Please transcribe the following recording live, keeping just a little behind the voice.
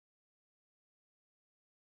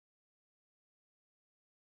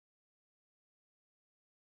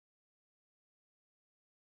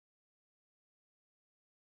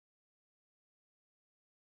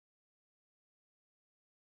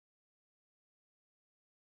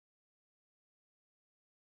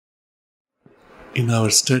In our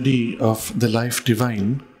study of the life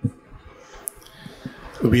divine,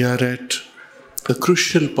 we are at a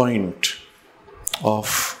crucial point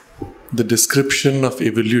of the description of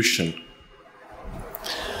evolution.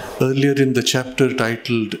 Earlier in the chapter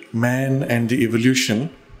titled Man and the Evolution,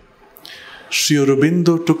 Sri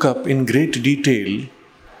Aurobindo took up in great detail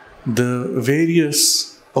the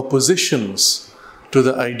various oppositions to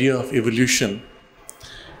the idea of evolution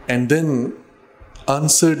and then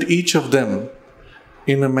answered each of them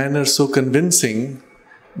in a manner so convincing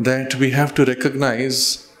that we have to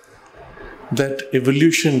recognize that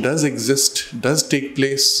evolution does exist, does take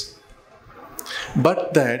place,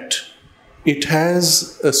 but that it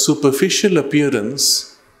has a superficial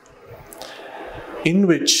appearance in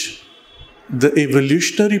which the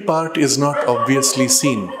evolutionary part is not obviously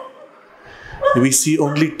seen. We see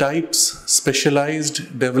only types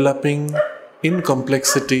specialized, developing in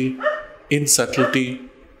complexity, in subtlety,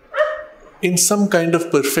 in some kind of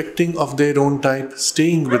perfecting of their own type,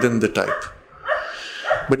 staying within the type.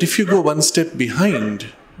 But if you go one step behind,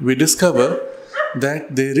 we discover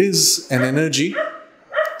that there is an energy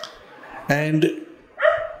and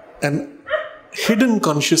an hidden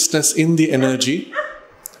consciousness in the energy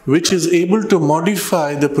which is able to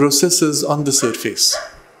modify the processes on the surface.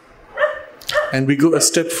 And we go a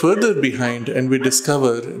step further behind and we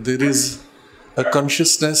discover there is a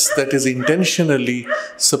consciousness that is intentionally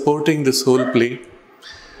supporting this whole play,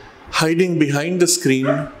 hiding behind the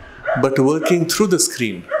screen but working through the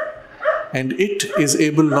screen. And it is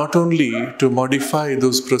able not only to modify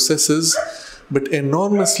those processes but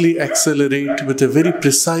enormously accelerate with a very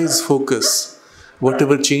precise focus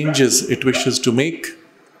whatever changes it wishes to make,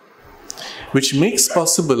 which makes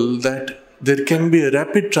possible that there can be a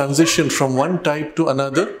rapid transition from one type to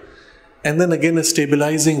another and then again a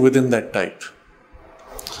stabilizing within that type.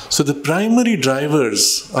 So the primary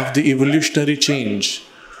drivers of the evolutionary change,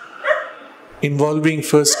 involving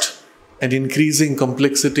first an increasing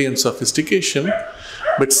complexity and sophistication,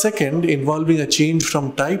 but second involving a change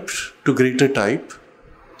from type to greater type,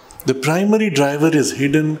 the primary driver is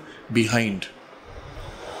hidden behind.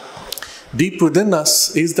 Deep within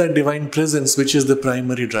us is that divine presence which is the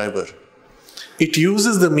primary driver. It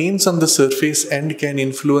uses the means on the surface and can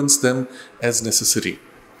influence them as necessary.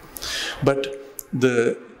 But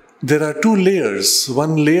there are two layers.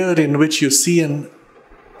 One layer in which you see an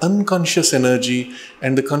unconscious energy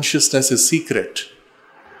and the consciousness is secret.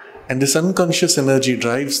 And this unconscious energy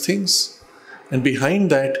drives things. And behind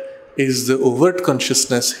that is the overt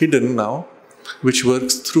consciousness hidden now, which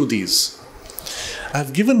works through these.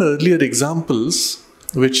 I've given earlier examples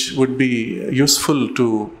which would be useful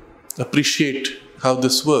to appreciate how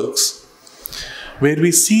this works, where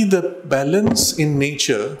we see the balance in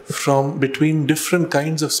nature from between different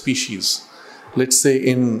kinds of species. Let's say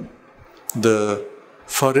in the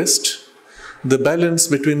forest, the balance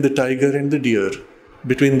between the tiger and the deer,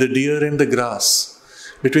 between the deer and the grass,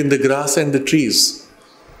 between the grass and the trees.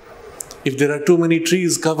 If there are too many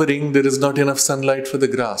trees covering, there is not enough sunlight for the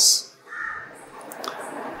grass.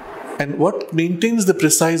 And what maintains the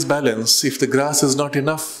precise balance? If the grass is not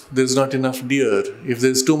enough, there is not enough deer. If there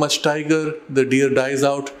is too much tiger, the deer dies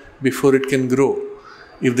out before it can grow.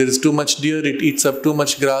 If there is too much deer, it eats up too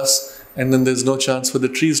much grass and then there is no chance for the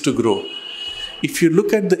trees to grow. If you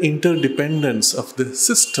look at the interdependence of the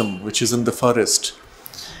system which is in the forest,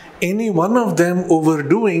 any one of them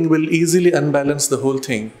overdoing will easily unbalance the whole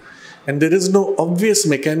thing. And there is no obvious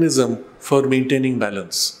mechanism for maintaining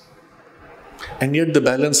balance. And yet the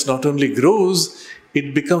balance not only grows,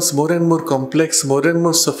 it becomes more and more complex, more and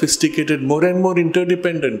more sophisticated, more and more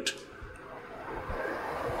interdependent.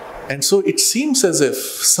 And so it seems as if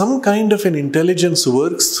some kind of an intelligence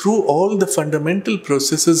works through all the fundamental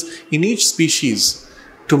processes in each species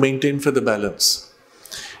to maintain for the balance.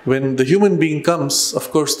 When the human being comes,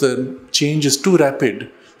 of course the change is too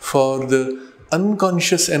rapid for the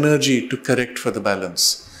unconscious energy to correct for the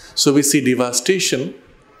balance. So we see devastation.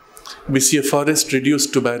 We see a forest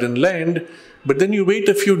reduced to barren land, but then you wait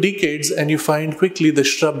a few decades and you find quickly the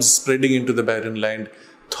shrubs spreading into the barren land,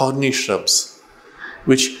 thorny shrubs,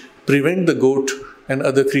 which prevent the goat and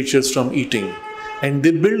other creatures from eating. And they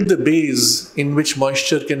build the base in which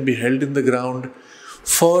moisture can be held in the ground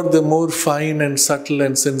for the more fine and subtle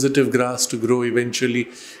and sensitive grass to grow eventually,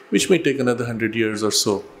 which may take another 100 years or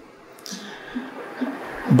so.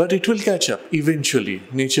 But it will catch up eventually.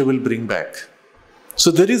 Nature will bring back. So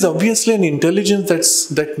there is obviously an intelligence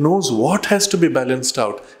that knows what has to be balanced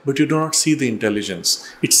out, but you do not see the intelligence.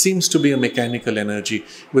 It seems to be a mechanical energy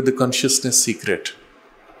with the consciousness secret.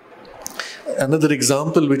 Another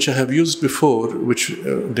example which I have used before, which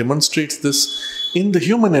demonstrates this, in the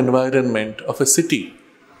human environment of a city,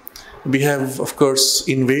 we have, of course,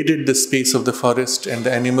 invaded the space of the forest, and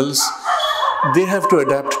the animals, they have to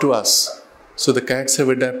adapt to us. So the cats have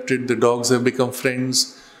adapted, the dogs have become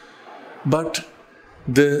friends. But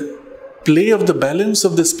the play of the balance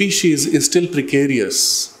of the species is still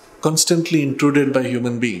precarious, constantly intruded by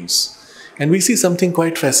human beings. And we see something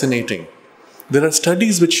quite fascinating. There are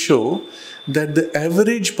studies which show that the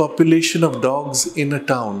average population of dogs in a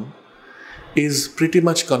town is pretty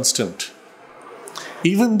much constant.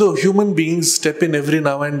 Even though human beings step in every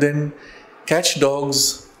now and then, catch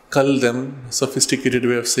dogs, cull them, sophisticated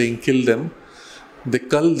way of saying kill them, they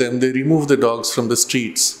cull them, they remove the dogs from the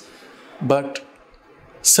streets, but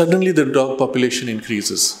suddenly the dog population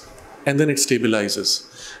increases and then it stabilizes.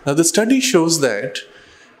 Now the study shows that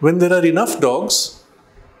when there are enough dogs,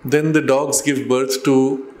 then the dogs give birth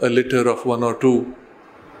to a litter of 1 or 2.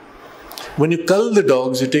 When you cull the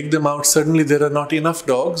dogs, you take them out, suddenly there are not enough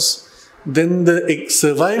dogs, then the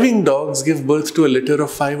surviving dogs give birth to a litter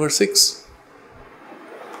of 5 or 6.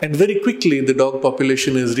 And very quickly the dog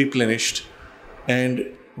population is replenished,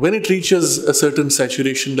 and when it reaches a certain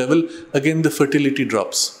saturation level, again the fertility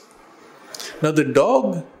drops. Now the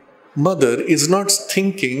dog mother is not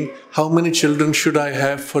thinking, how many children should I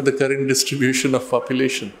have for the current distribution of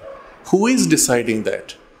population? Who is deciding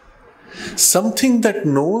that? Something that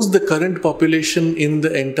knows the current population in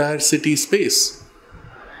the entire city space.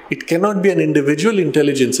 It cannot be an individual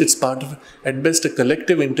intelligence, it's part of, at best, a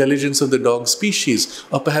collective intelligence of the dog species,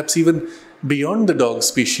 or perhaps even beyond the dog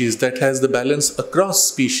species, that has the balance across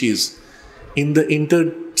species, in the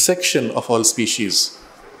intersection of all species.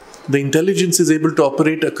 The intelligence is able to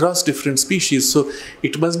operate across different species, so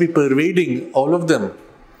it must be pervading all of them.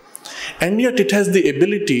 And yet it has the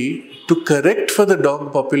ability to correct for the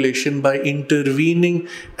dog population by intervening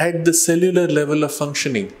at the cellular level of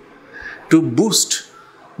functioning, to boost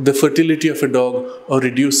the fertility of a dog or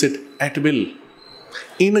reduce it at will.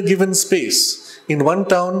 In a given space, in one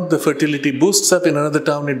town the fertility boosts up, in another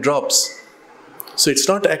town it drops. So it's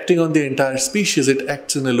not acting on the entire species, it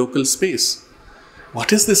acts in a local space.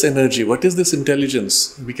 What is this energy? What is this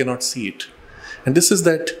intelligence? We cannot see it. And this is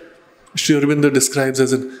that Sri Aurobindo describes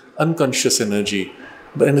as an unconscious energy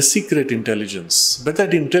and a secret intelligence. But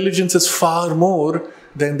that intelligence is far more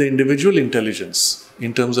than the individual intelligence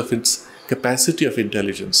in terms of its capacity of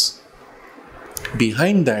intelligence.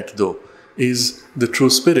 Behind that, though, is the true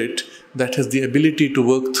spirit that has the ability to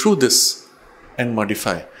work through this and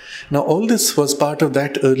modify. Now, all this was part of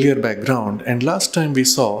that earlier background, and last time we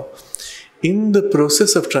saw, in the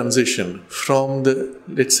process of transition from the,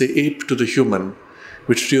 let's say, ape to the human,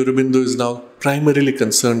 which Sri Aurobindo is now primarily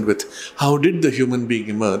concerned with, how did the human being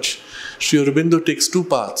emerge? Sri Aurobindo takes two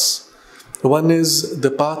paths. One is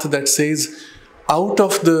the path that says, out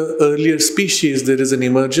of the earlier species there is an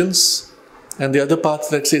emergence, and the other path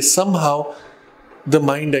that says somehow the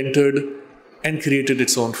mind entered and created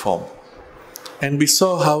its own form. And we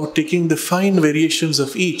saw how, taking the fine variations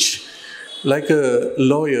of each, like a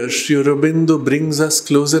lawyer, Sri Aurobindo brings us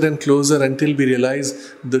closer and closer until we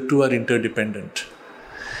realize the two are interdependent.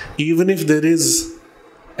 Even if there is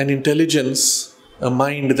an intelligence, a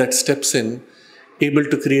mind that steps in, able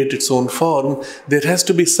to create its own form, there has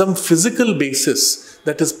to be some physical basis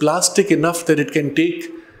that is plastic enough that it can take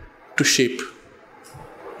to shape,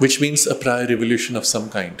 which means a prior evolution of some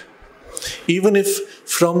kind. Even if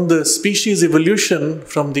from the species evolution,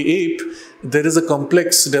 from the ape, there is a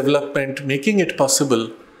complex development making it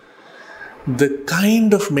possible, the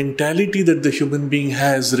kind of mentality that the human being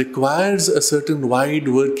has requires a certain wide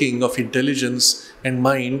working of intelligence and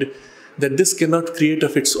mind that this cannot create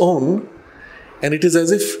of its own, and it is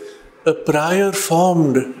as if a prior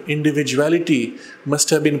formed individuality must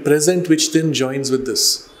have been present, which then joins with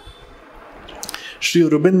this. Sri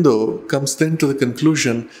Aurobindo comes then to the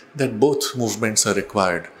conclusion that both movements are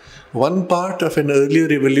required. One part of an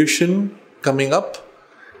earlier evolution coming up,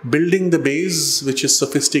 building the base which is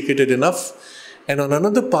sophisticated enough, and on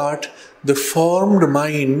another part, the formed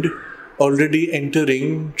mind already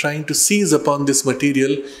entering, trying to seize upon this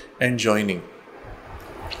material and joining.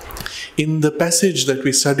 In the passage that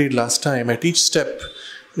we studied last time, at each step,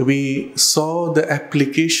 we saw the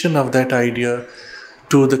application of that idea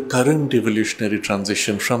to the current evolutionary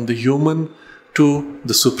transition from the human to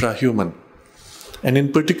the suprahuman. And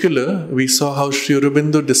in particular, we saw how Sri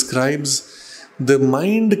Aurobindo describes the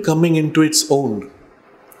mind coming into its own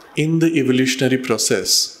in the evolutionary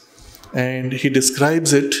process. And he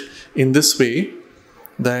describes it in this way,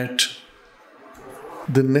 that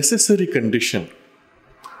the necessary condition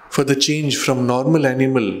for the change from normal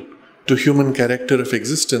animal to human character of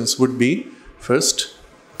existence would be, first,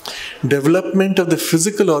 development of the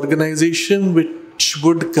physical organization which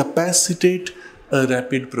would capacitate a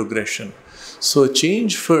rapid progression. So a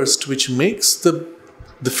change first which makes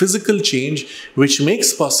the physical change which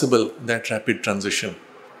makes possible that rapid transition.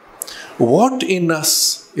 What in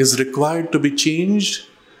us is required to be changed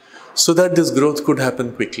so that this growth could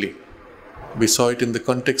happen quickly? We saw it in the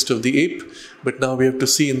context of the ape, but now we have to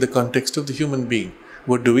see in the context of the human being.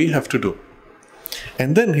 What do we have to do?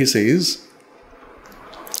 And then he says,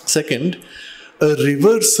 second, a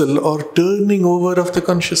reversal or turning over of the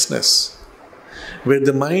consciousness, where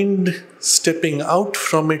the mind stepping out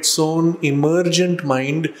from its own emergent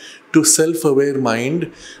mind to self-aware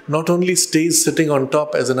mind not only stays sitting on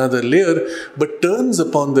top as another layer, but turns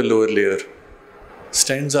upon the lower layer,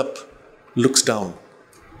 stands up, looks down.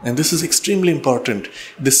 And this is extremely important.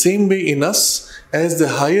 The same way in us, as the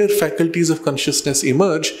higher faculties of consciousness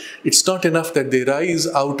emerge, it's not enough that they rise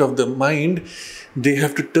out of the mind, they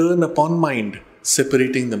have to turn upon mind,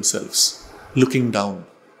 separating themselves, looking down.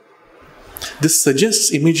 This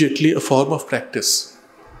suggests immediately a form of practice.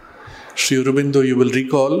 Sri Aurobindo, you will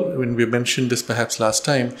recall, when we mentioned this perhaps last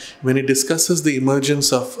time, when he discusses the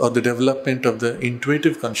emergence of or the development of the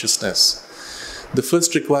intuitive consciousness, the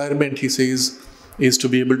first requirement, he says, is to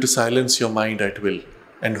be able to silence your mind at will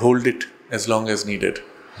and hold it as long as needed.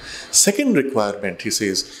 Second requirement, he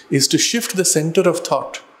says, is to shift the center of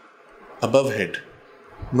thought above head.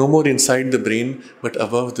 No more inside the brain, but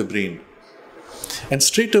above the brain. And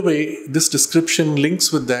straight away, this description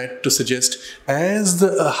links with that to suggest as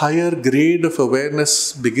the higher grade of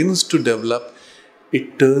awareness begins to develop,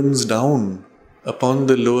 it turns down upon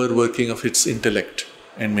the lower working of its intellect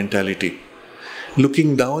and mentality,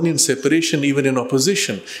 looking down in separation, even in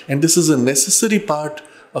opposition. And this is a necessary part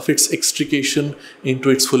of its extrication into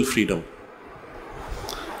its full freedom.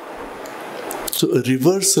 So a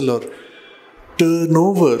reversal or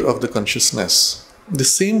turnover of the consciousness. The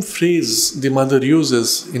same phrase the mother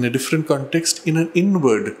uses in a different context in an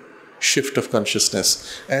inward shift of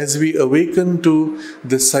consciousness. As we awaken to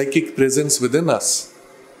the psychic presence within us,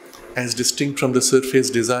 as distinct from the surface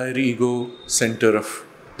desire ego center of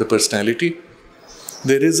the personality,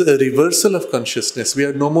 there is a reversal of consciousness. We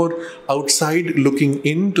are no more outside looking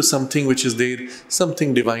into something which is there,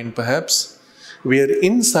 something divine perhaps. We are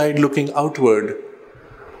inside looking outward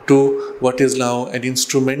to what is now an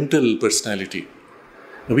instrumental personality.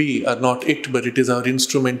 We are not it, but it is our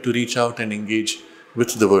instrument to reach out and engage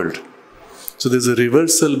with the world. So there's a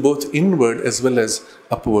reversal both inward as well as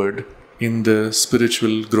upward in the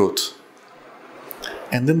spiritual growth.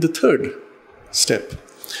 And then the third step,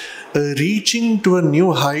 a reaching to a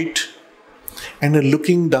new height and a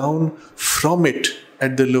looking down from it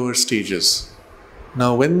at the lower stages.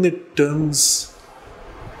 Now when it turns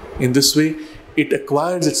in this way, it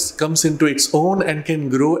acquires, it comes into its own and can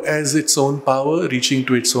grow as its own power, reaching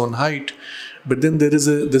to its own height. But then there is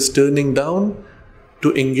this turning down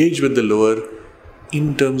to engage with the lower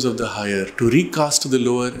in terms of the higher, to recast the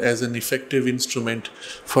lower as an effective instrument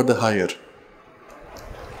for the higher.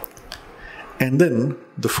 And then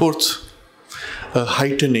the fourth, a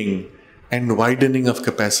heightening and widening of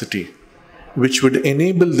capacity, which would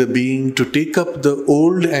enable the being to take up the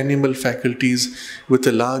old animal faculties with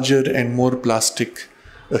a larger and more plastic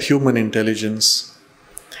human intelligence,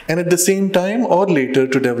 and at the same time or later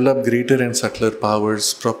to develop greater and subtler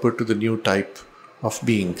powers proper to the new type of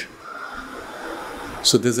being.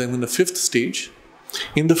 So there's the fifth stage.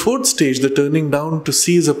 In the fourth stage, the turning down to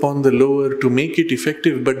seize upon the lower to make it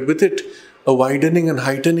effective, but with it a widening and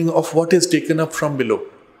heightening of what is taken up from below.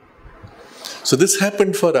 So this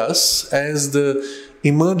happened for us as the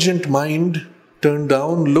emergent mind turned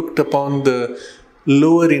down, looked upon the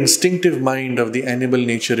lower instinctive mind of the animal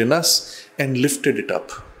nature in us and lifted it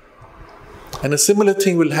up. And a similar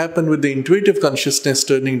thing will happen with the intuitive consciousness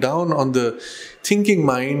turning down on the thinking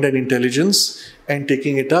mind and intelligence and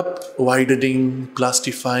taking it up, widening,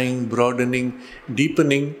 plastifying, broadening,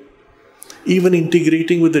 deepening, even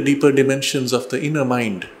integrating with the deeper dimensions of the inner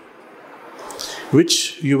mind,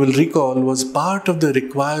 which you will recall was part of the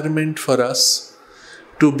requirement for us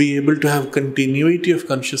to be able to have continuity of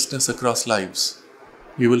consciousness across lives.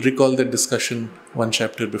 You will recall that discussion one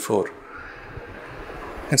chapter before.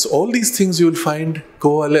 And so all these things you will find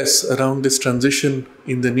coalesce around this transition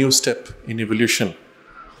in the new step in evolution.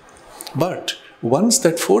 But once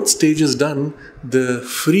that fourth stage is done, the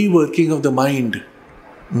free working of the mind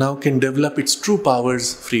now can develop its true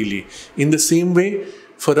powers freely. In the same way,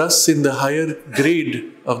 for us in the higher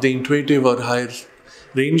grade of the intuitive or higher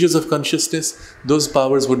ranges of consciousness, those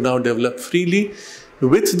powers would now develop freely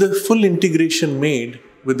with the full integration made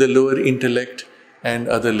with the lower intellect and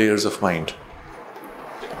other layers of mind.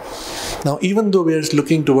 Now, even though we are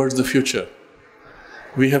looking towards the future,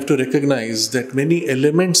 we have to recognize that many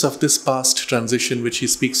elements of this past transition which he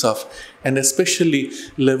speaks of, and especially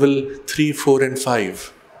level 3, 4 and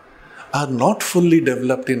 5, are not fully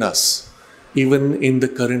developed in us, even in the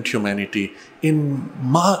current humanity, in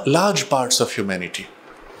large parts of humanity.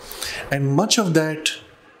 And much of that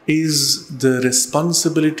is the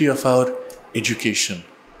responsibility of our education.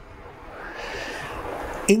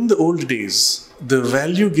 In the old days, the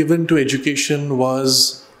value given to education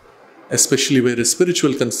was, especially where a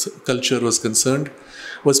spiritual culture was concerned,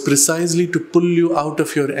 was precisely to pull you out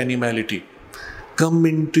of your animality, come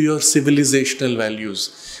into your civilizational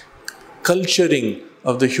values, culturing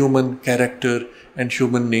of the human character and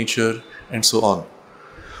human nature and so on.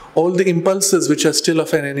 All the impulses which are still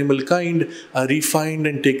of an animal kind are refined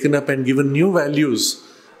and taken up and given new values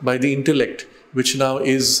by the intellect, which now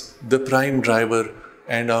is the prime driver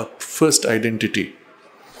and our first identity.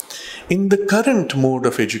 In the current mode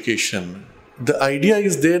of education, the idea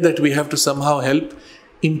is there that we have to somehow help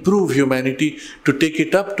improve humanity to take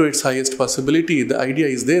it up to its highest possibility. The idea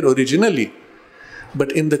is there originally.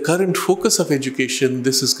 But in the current focus of education,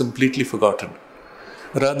 this is completely forgotten.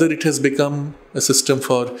 Rather, it has become a system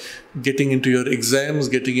for getting into your exams,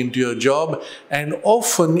 getting into your job, and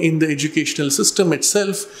often in the educational system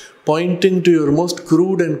itself, pointing to your most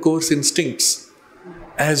crude and coarse instincts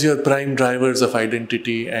as your prime drivers of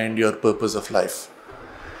identity and your purpose of life.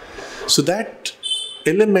 So that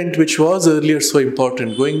element which was earlier so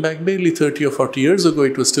important, going back barely 30 or 40 years ago,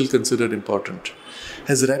 it was still considered important,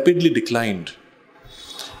 has rapidly declined.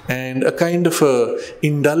 And a kind of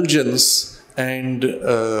indulgence and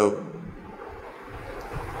a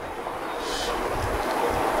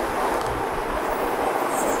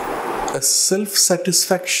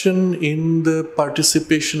self-satisfaction in the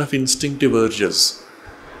participation of instinctive urges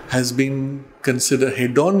has been considered,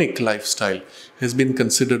 hedonic lifestyle has been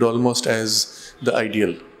considered almost as the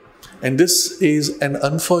ideal. And this is an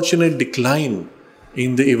unfortunate decline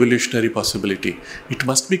in the evolutionary possibility. It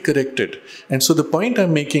must be corrected. And so the point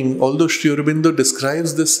I'm making, although Sri Aurobindo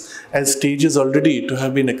describes this as stages already to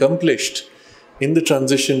have been accomplished in the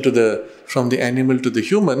transition from the animal to the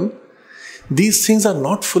human, these things are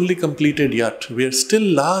not fully completed yet. We are still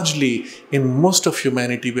largely, in most of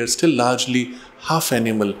humanity, we are still largely half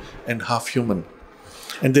animal and half human.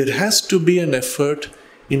 And there has to be an effort,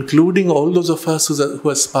 including all those of us who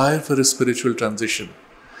aspire for a spiritual transition.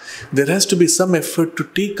 There has to be some effort to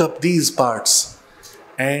take up these parts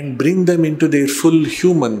and bring them into their full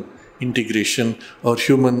human integration or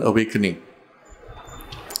human awakening.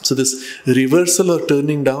 So this reversal or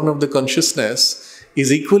turning down of the consciousness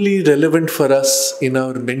is equally relevant for us in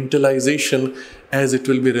our mentalization as it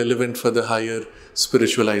will be relevant for the higher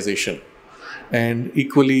spiritualization. And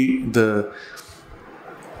equally, the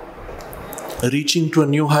reaching to a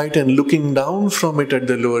new height and looking down from it at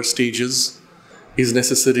the lower stages is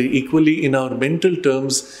necessary equally in our mental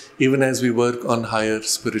terms, even as we work on higher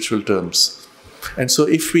spiritual terms. And so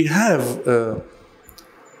if we have a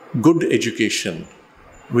good education,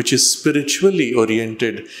 which is spiritually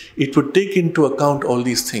oriented, it would take into account all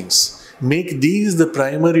these things. Make these the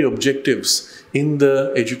primary objectives in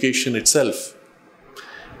the education itself.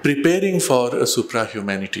 Preparing for a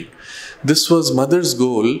suprahumanity. This was Mother's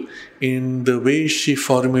goal in the way she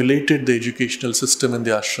formulated the educational system in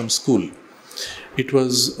the ashram school. It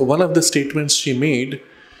was one of the statements she made,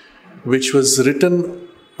 which was written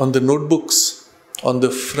on the notebooks on the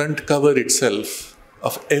front cover itself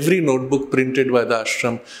of every notebook printed by the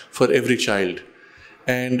ashram for every child.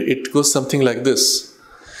 And it goes something like this.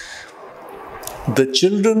 The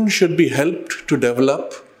children should be helped to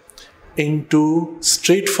develop into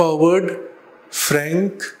straightforward,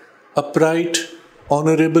 frank, upright,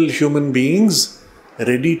 honorable human beings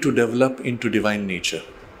ready to develop into divine nature.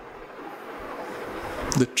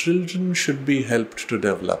 The children should be helped to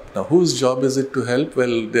develop. Now, whose job is it to help?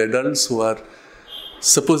 Well, the adults who are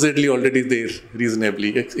supposedly already there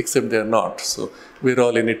reasonably, except they are not. So we're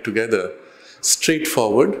all in it together.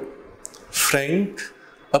 Straightforward, frank,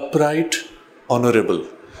 upright, honorable.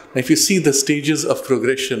 Now, if you see the stages of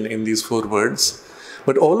progression in these 4 words,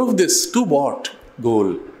 but all of this to what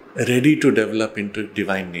goal? Ready to develop into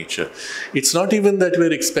divine nature. It's not even that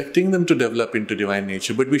we're expecting them to develop into divine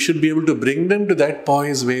nature, but we should be able to bring them to that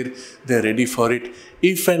poise where they're ready for it.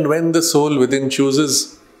 If and when the soul within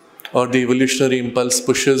chooses or the evolutionary impulse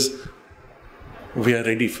pushes, we are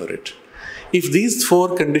ready for it. If these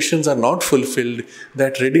 4 conditions are not fulfilled,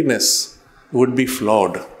 that readiness would be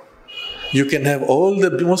flawed. You can have all the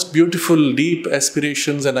most beautiful, deep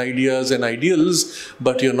aspirations and ideas and ideals,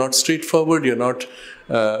 but you're not straightforward, you're not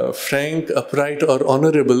frank, upright, or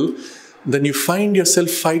honorable, then you find yourself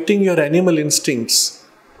fighting your animal instincts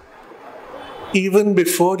even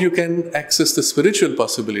before you can access the spiritual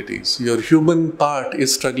possibilities. Your human part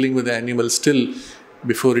is struggling with the animal still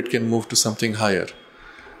before it can move to something higher.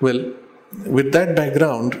 Well, with that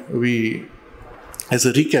background, as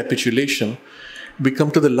a recapitulation, we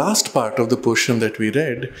come to the last part of the portion that we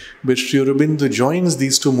read, where Sri Aurobindo joins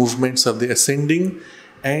these two movements of the ascending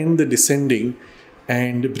and the descending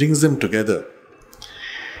and brings them together.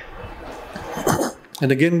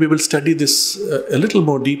 And again, we will study this a little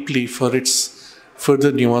more deeply for its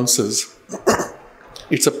further nuances.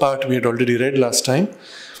 It's a part we had already read last time.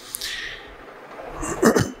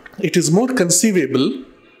 It is more conceivable,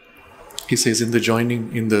 he says, in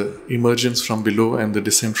the emergence from below and the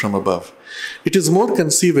descent from above. It is more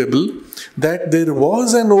conceivable that there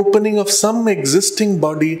was an opening of some existing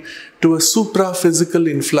body to a supra-physical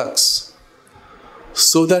influx,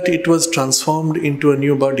 so that it was transformed into a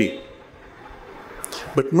new body.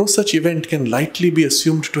 But no such event can lightly be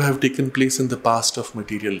assumed to have taken place in the past of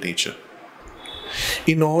material nature.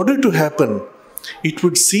 In order to happen, it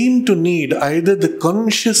would seem to need either the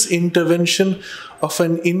conscious intervention of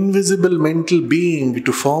an invisible mental being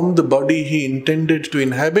to form the body he intended to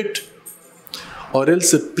inhabit, or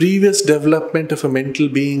else a previous development of a mental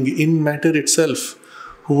being in matter itself,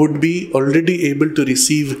 who would be already able to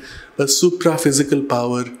receive a supra-physical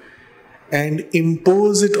power and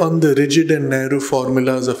impose it on the rigid and narrow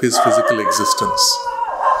formulas of his physical existence.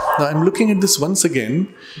 Now, I'm looking at this once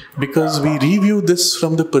again because we review this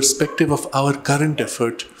from the perspective of our current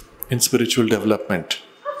effort in spiritual development.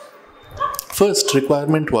 First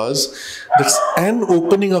requirement was that an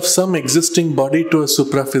opening of some existing body to a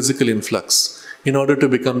supra-physical influx in order to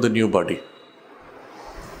become the new body.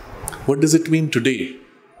 What does it mean today?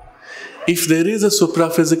 If there is a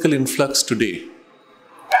supra-physical influx today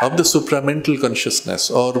of the supramental consciousness,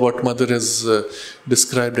 or what Mother has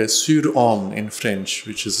described as surhomme in French,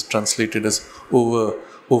 which is translated as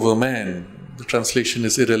over man. The translation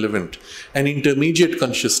is irrelevant. An intermediate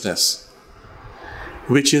consciousness,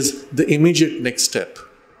 which is the immediate next step.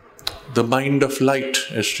 The mind of light,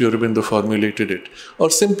 as Sri Aurobindo formulated it, or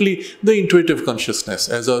simply the intuitive consciousness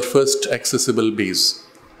as our first accessible base.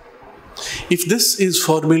 If this is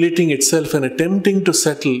formulating itself and attempting to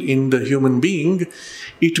settle in the human being,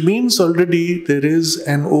 it means already there is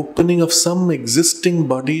an opening of some existing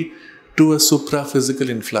body to a supra-physical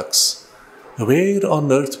influx. Where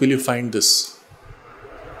on earth will you find this?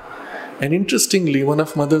 And interestingly, one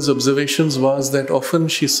of Mother's observations was that often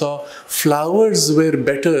she saw flowers were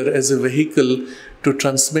better as a vehicle to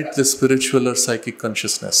transmit the spiritual or psychic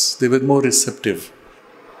consciousness. They were more receptive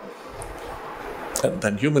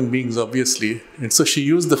than human beings, obviously. And so she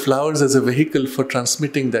used the flowers as a vehicle for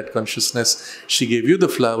transmitting that consciousness. She gave you the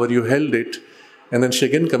flower, you held it, and then she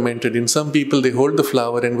again commented, in some people they hold the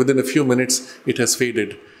flower and within a few minutes it has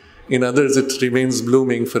faded. In others it remains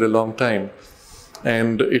blooming for a long time.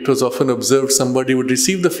 And it was often observed somebody would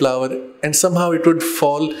receive the flower and somehow it would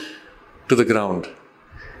fall to the ground.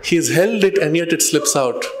 He has held it and yet it slips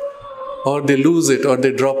out, or they lose it, or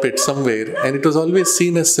they drop it somewhere. And it was always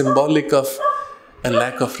seen as symbolic of a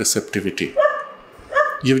lack of receptivity.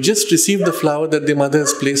 You've just received the flower that the Mother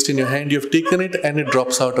has placed in your hand, you've taken it and it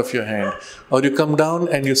drops out of your hand. Or you come down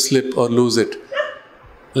and you slip or lose it.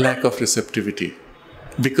 Lack of receptivity.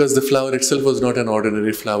 Because the flower itself was not an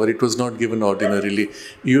ordinary flower, it was not given ordinarily.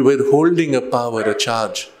 You were holding a power, a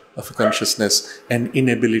charge of a consciousness, an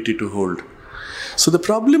inability to hold. So the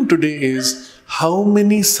problem today is, how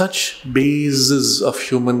many such bases of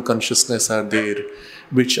human consciousness are there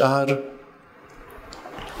which are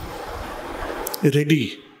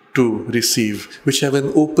ready to receive, which have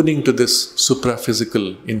an opening to this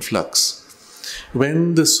supra-physical influx.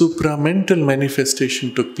 When the supramental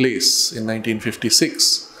manifestation took place in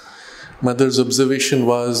 1956, Mother's observation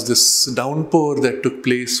was this downpour that took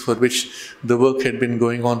place, for which the work had been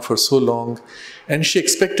going on for so long, and she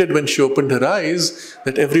expected when she opened her eyes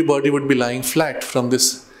that everybody would be lying flat from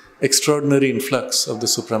this extraordinary influx of the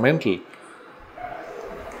supramental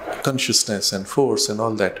consciousness and force and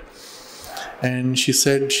all that. And she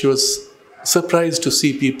said she was surprised to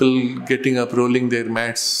see people getting up, rolling their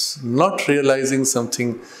mats, not realizing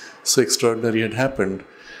something so extraordinary had happened.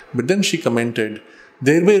 But then she commented,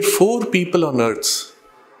 there were 4 people on earth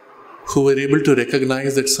who were able to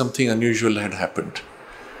recognize that something unusual had happened.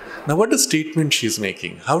 Now what a statement she's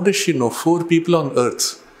making. How does she know 4 people on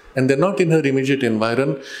earth? And they're not in her immediate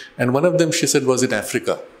environment. And one of them, she said, was in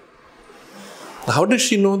Africa. How does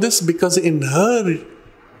she know this? Because in her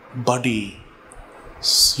body,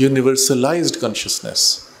 universalized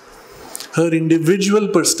consciousness, her individual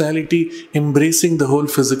personality embracing the whole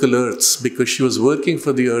physical earths, because she was working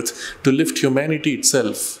for the earth to lift humanity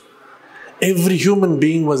itself. Every human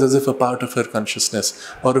being was as if a part of her consciousness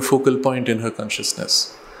or a focal point in her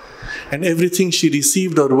consciousness. And everything she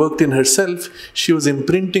received or worked in herself, she was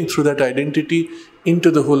imprinting through that identity into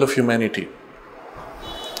the whole of humanity.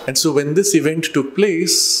 And so when this event took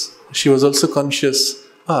place, she was also conscious,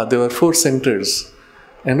 there were 4 centers.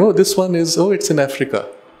 And this one is, it's in Africa.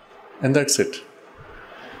 And that's it.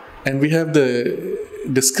 And we have the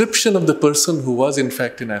description of the person who was in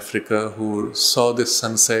fact in Africa, who saw this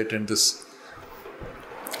sunset and this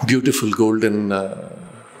beautiful golden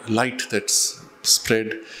light that's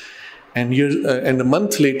spread. And a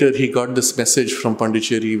month later, he got this message from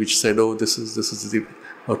Pondicherry, which said, this is the...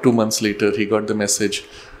 Or 2 months later, he got the message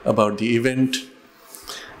about the event.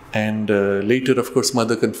 And later, of course,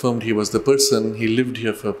 Mother confirmed he was the person. He lived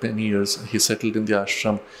here for many years. He settled in the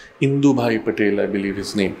ashram. Indu Bhai Patel, I believe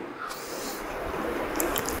his name.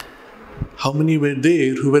 How many were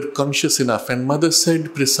there who were conscious enough? And Mother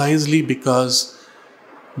said, precisely because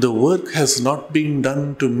the work has not been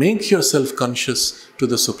done to make yourself conscious to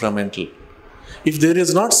the supramental. If there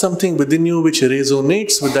is not something within you which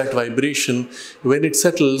resonates with that vibration, when it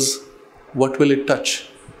settles, what will it touch?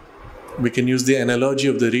 We can use the analogy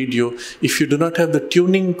of the radio. If you do not have the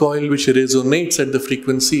tuning coil which resonates at the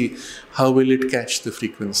frequency, how will it catch the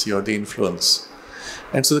frequency or the influence?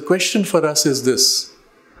 And so the question for us is this: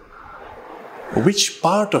 which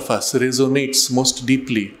part of us resonates most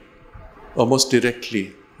deeply, or most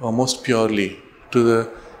directly, or most purely to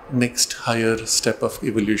the next higher step of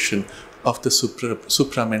evolution of the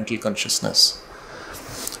supramental consciousness?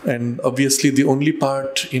 And obviously the only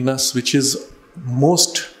part in us which is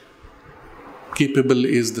most capable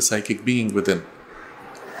is the psychic being within.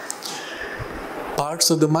 Parts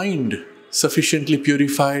of the mind sufficiently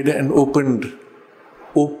purified and opened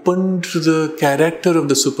to the character of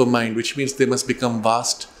the supermind, which means they must become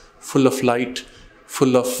vast, full of light,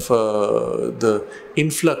 full of the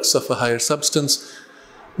influx of a higher substance.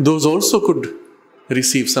 Those also could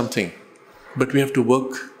receive something. But we have to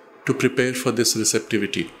work to prepare for this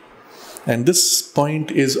receptivity. And this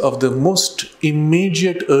point is of the most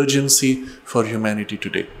immediate urgency for humanity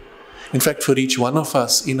today. In fact, for each one of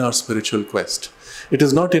us in our spiritual quest. It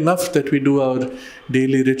is not enough that we do our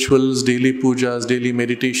daily rituals, daily pujas, daily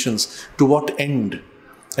meditations. To what end?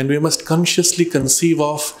 And we must consciously conceive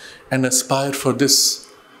of and aspire for this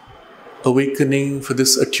awakening, for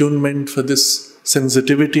this attunement, for this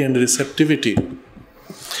sensitivity and receptivity.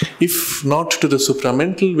 If not to the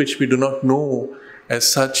supramental, which we do not know as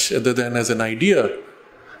such other than as an idea,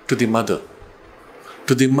 to the mother.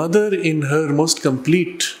 To the mother in her most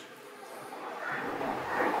complete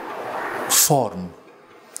form.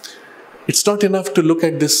 It's not enough to look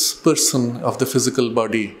at this person of the physical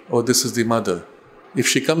body, this is the mother. If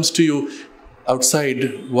she comes to you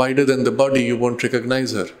outside, wider than the body, you won't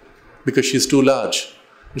recognize her because she's too large.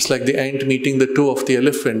 It's like the ant meeting the toe of the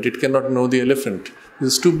elephant. It cannot know the elephant.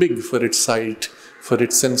 It's too big for its sight, for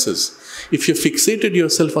its senses. If you fixated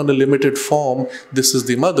yourself on a limited form, this is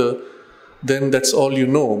the mother, then that's all you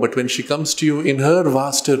know. But when she comes to you in her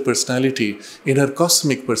vaster personality, in her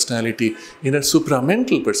cosmic personality, in her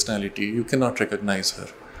supramental personality, you cannot recognize her.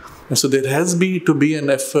 And so there has to be an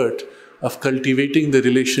effort of cultivating the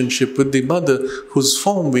relationship with the mother, whose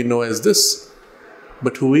form we know as this,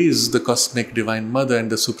 but who is the cosmic divine mother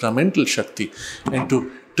and the supramental Shakti, and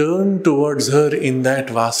to turn towards her in that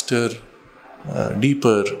vaster,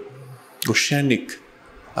 deeper, oceanic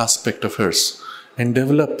aspect of hers and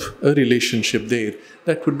develop a relationship there.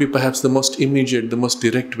 That would be perhaps the most immediate, the most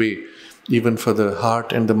direct way, even for the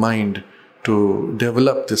heart and the mind, to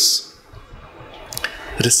develop this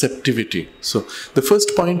receptivity. So the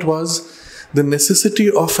first point was the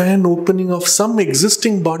necessity of an opening of some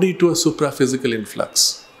existing body to a supraphysical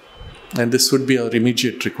influx. And this would be our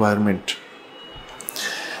immediate requirement.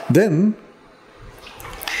 Then,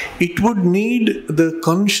 it would need the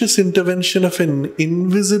conscious intervention of an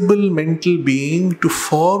invisible mental being to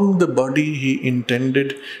form the body he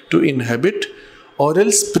intended to inhabit, or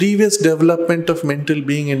else previous development of mental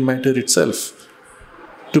being in matter itself,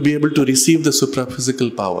 to be able to receive the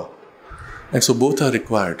supraphysical power. And so both are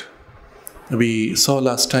required. We saw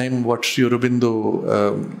last time what Sri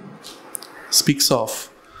Aurobindo speaks of,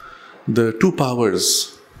 the two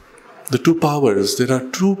powers. The two powers, there are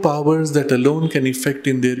two powers that alone can effect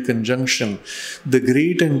in their conjunction the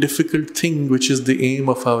great and difficult thing which is the aim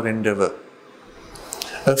of our endeavor.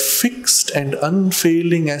 a fixed and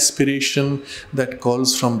unfailing aspiration that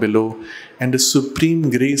calls from below, and a supreme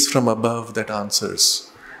grace from above that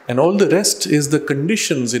answers. And all the rest is the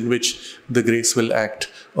conditions in which the grace will act,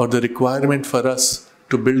 or the requirement for us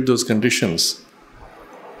to build those conditions.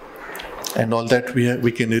 And all that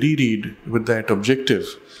we can reread with that objective.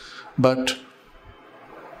 But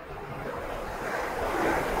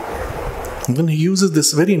when he uses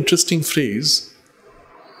this very interesting phrase,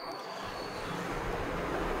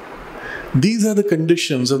 these are the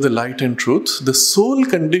conditions of the light and truth, the sole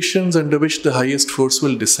conditions under which the highest force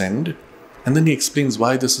will descend. And then he explains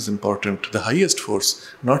why this is important. The highest force,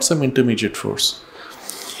 not some intermediate force.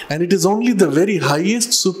 And it is only the very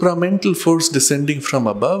highest supramental force descending from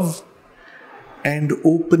above and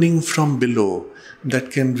opening from below that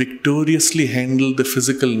can victoriously handle the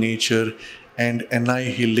physical nature and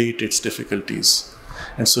annihilate its difficulties.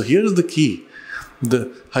 And so here's the key.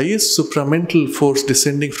 The highest supramental force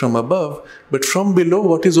descending from above, but from below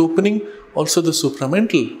what is opening? Also the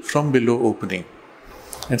supramental from below opening.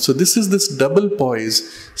 And so this is this double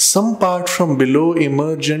poise, some part from below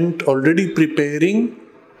emergent, already preparing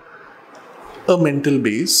a mental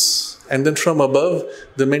base, and then from above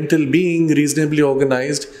the mental being reasonably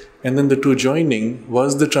organized, and then the two joining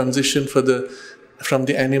was the transition from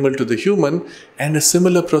the animal to the human. And a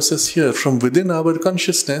similar process here, from within our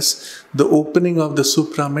consciousness, the opening of the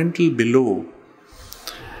supramental below.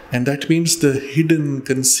 And that means the hidden,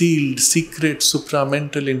 concealed, secret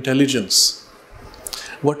supramental intelligence.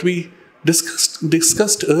 What we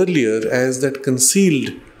discussed earlier as that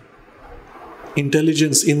concealed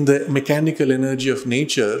intelligence in the mechanical energy of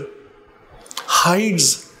nature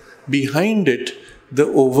hides behind it the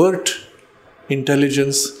overt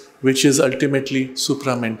intelligence which is ultimately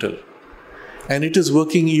supramental. And it is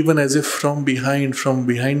working even as if from behind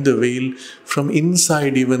the veil, from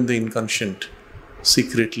inside even the inconscient,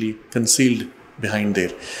 secretly concealed behind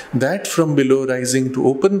there. That from below rising to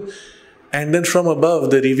open, and then from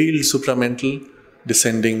above the revealed supramental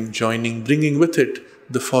descending, joining, bringing with it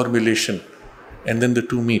the formulation. And then the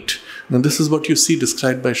two meet. Now this is what you see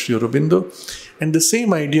described by Sri Aurobindo. And the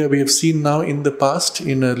same idea we have seen now in the past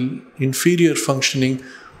in an inferior functioning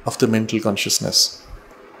of the mental consciousness.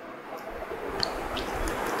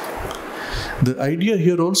 The idea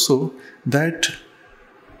here also that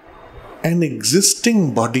an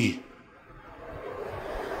existing body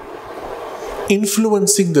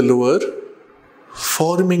influencing the lower,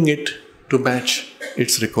 forming it to match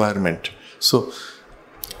its requirement. So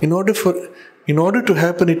in order to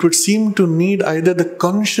happen, it would seem to need either the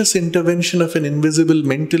conscious intervention of an invisible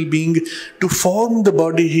mental being to form the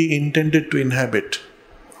body he intended to inhabit.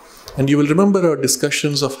 And you will remember our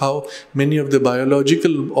discussions of how many of the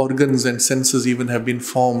biological organs and senses even have been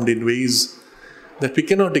formed in ways that we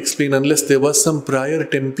cannot explain unless there was some prior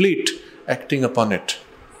template acting upon it.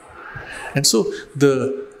 And so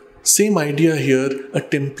the same idea here, a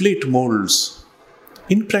template molds.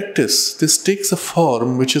 In practice, this takes a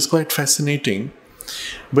form which is quite fascinating.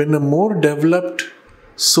 When a more developed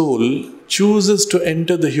soul chooses to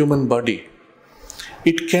enter the human body,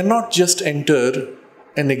 it cannot just enter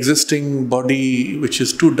an existing body which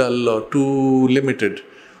is too dull or too limited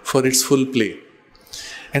for its full play.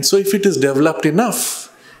 And so if it is developed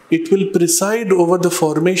enough, it will preside over the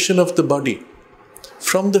formation of the body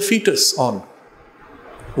from the fetus on.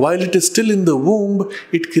 While it is still in the womb,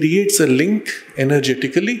 it creates a link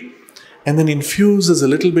energetically and then infuses a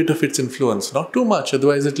little bit of its influence. Not too much,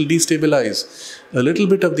 otherwise it will destabilize. A little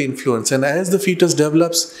bit of the influence. And as the fetus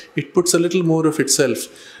develops, it puts a little more of itself.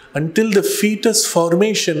 Until the fetus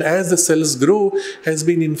formation, as the cells grow, has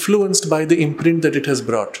been influenced by the imprint that it has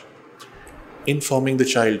brought in forming the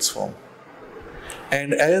child's form.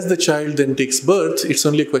 And as the child then takes birth, it's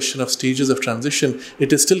only a question of stages of transition.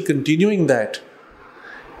 It is still continuing that.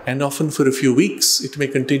 And often for a few weeks, it may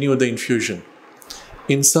continue the infusion.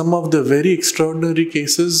 In some of the very extraordinary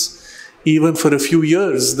cases, even for a few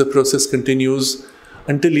years, the process continues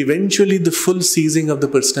until eventually the full seizing of the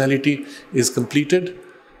personality is completed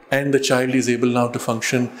and the child is able now to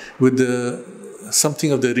function with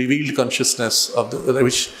something of the revealed consciousness of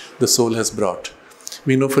which the soul has brought.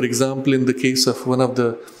 We know, for example, in the case of one of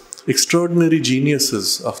the extraordinary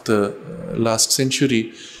geniuses of the last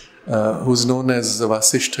century, who's known as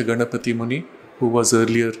Vasishtha Ganapati Muni, who was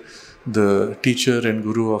earlier the teacher and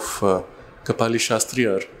guru of Kapali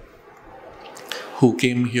Shastriyar, who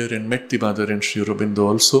came here and met the mother and Sri Aurobindo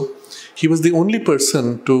also. He was the only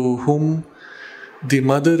person to whom the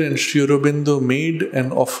mother and Sri Aurobindo made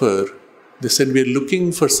an offer. They said, we are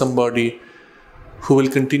looking for somebody who will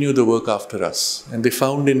continue the work after us. And they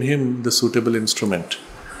found in him the suitable instrument.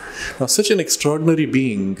 Now, such an extraordinary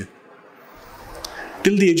being,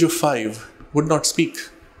 till the age of 5, would not speak.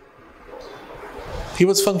 He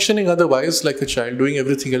was functioning otherwise like a child, doing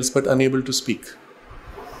everything else but unable to speak.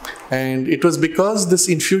 And it was because this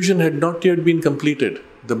infusion had not yet been completed.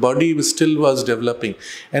 The body still was developing.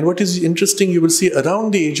 And what is interesting, you will see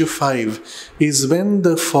around the age of 5 is when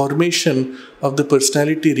the formation of the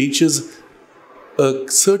personality reaches a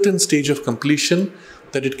certain stage of completion,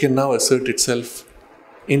 that it can now assert itself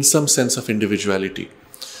in some sense of individuality.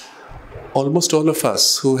 Almost all of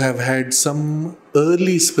us who have had some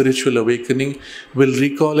early spiritual awakening will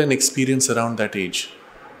recall an experience around that age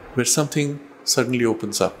where something suddenly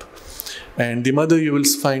opens up. And the mother, you will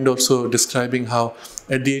find also describing how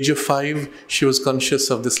at the age of 5 she was conscious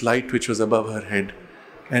of this light which was above her head,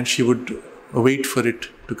 and she would wait for it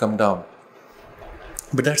to come down.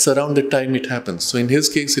 But that's around the time it happens. So in his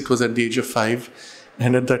case, it was at the age of 5,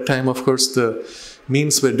 and at that time, of course, the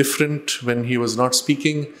means were different. When he was not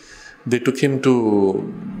speaking, they took him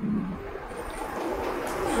to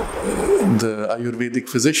the Ayurvedic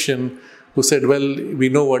physician, who said, well, we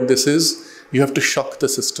know what this is, you have to shock the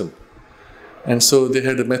system. And so they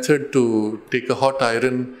had a method to take a hot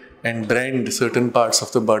iron and brand certain parts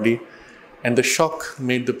of the body, and the shock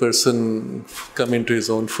made the person come into his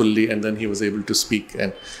own fully, and then he was able to speak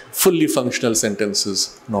and fully functional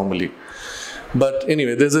sentences normally. But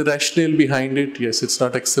anyway, there's a rationale behind it. Yes, it's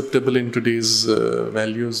not acceptable in today's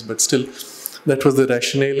values, but still, that was the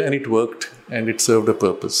rationale, and it worked, and it served a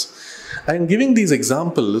purpose. I'm giving these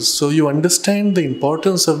examples so you understand the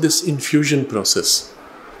importance of this infusion process.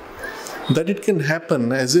 That it can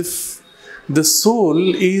happen as if the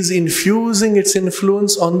soul is infusing its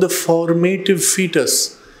influence on the formative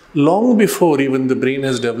fetus long before even the brain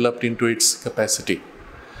has developed into its capacity.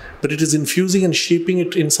 But it is infusing and shaping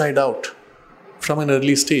it inside out from an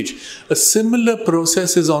early stage. A similar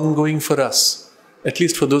process is ongoing for us, at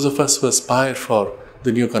least for those of us who aspire for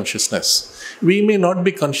the new consciousness. We may not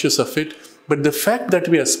be conscious of it, but the fact that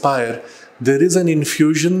we aspire, there is an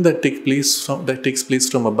infusion that takes place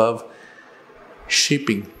from above,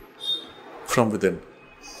 shaping from within.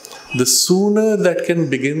 The sooner that can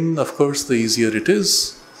begin, of course, the easier it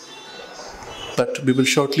is. But we will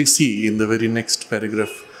shortly see in the very next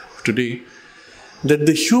paragraph today that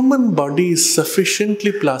the human body is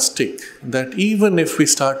sufficiently plastic that even if we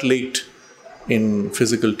start late in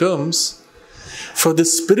physical terms, for the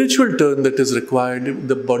spiritual turn that is required,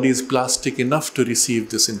 the body is plastic enough to receive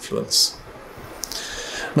this influence.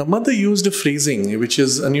 Now, Mother used a phrasing which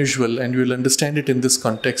is unusual, and you will understand it in this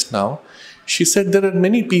context now. She said there are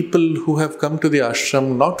many people who have come to the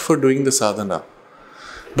ashram not for doing the sadhana,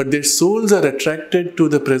 but their souls are attracted to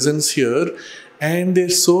the presence here, and their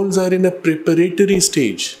souls are in a preparatory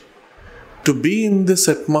stage to be in this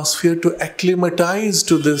atmosphere, to acclimatize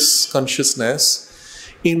to this consciousness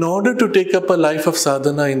in order to take up a life of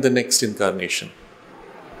sadhana in the next incarnation,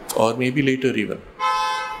 or maybe later even.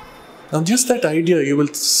 Now, just that idea, you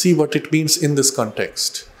will see what it means in this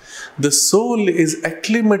context. The soul is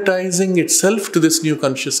acclimatizing itself to this new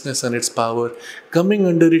consciousness and its power, coming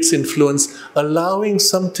under its influence, allowing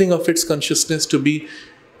something of its consciousness to be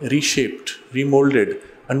reshaped, remolded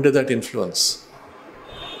under that influence.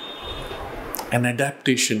 An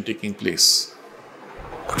adaptation taking place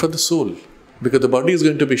for the soul, because the body is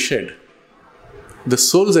going to be shed. The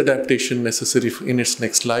soul's adaptation necessary in its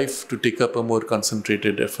next life to take up a more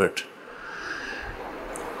concentrated effort.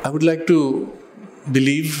 I would like to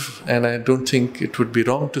believe, and I don't think it would be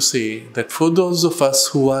wrong to say, that for those of us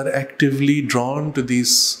who are actively drawn to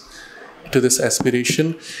this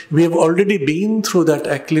aspiration, we have already been through that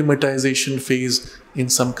acclimatization phase in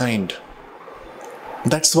some kind.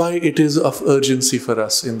 That's why it is of urgency for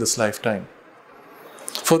us in this lifetime.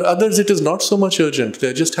 For others, it is not so much urgent. They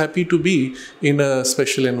are just happy to be in a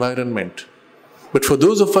special environment. But for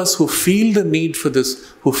those of us who feel the need for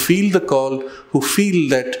this, who feel the call, who feel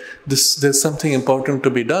that there's something important to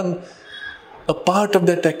be done, a part of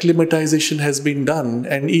that acclimatization has been done.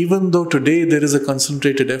 And even though today there is a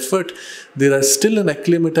concentrated effort, there is still an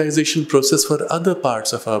acclimatization process for other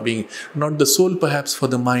parts of our being. Not the soul, perhaps, for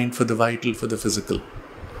the mind, for the vital, for the physical.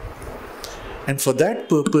 And for that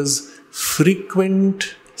purpose,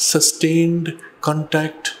 frequent, sustained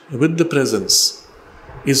contact with the presence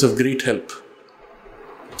is of great help.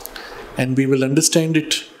 And we will understand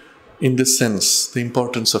it in this sense, the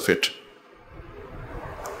importance of it.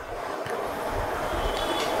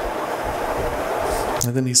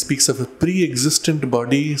 And then he speaks of a pre-existent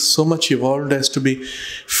body, so much evolved as to be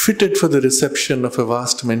fitted for the reception of a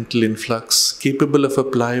vast mental influx, capable of a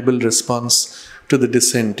pliable response to the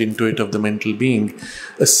descent into it of the mental being.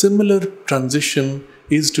 A similar transition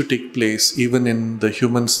is to take place even in the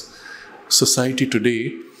human society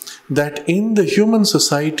today, that in the human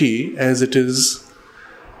society as it is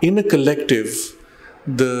in a collective,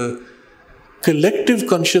 the collective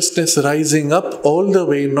consciousness rising up all the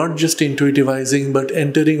way, not just intuitivizing, but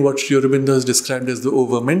entering what Sri Aurobindo has described as the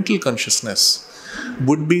over-mental consciousness,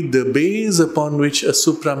 would be the base upon which a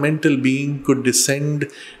supramental being could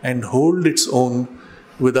descend and hold its own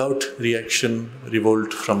without reaction,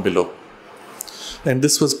 revolt from below. And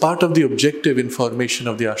this was part of the objective in formation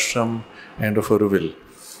of the ashram and of Auroville.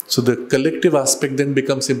 So the collective aspect then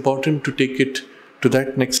becomes important to take it to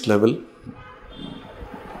that next level,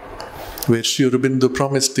 where Sri Aurobindo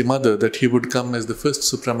promised the mother that he would come as the first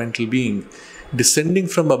supramental being, descending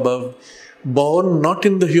from above, born not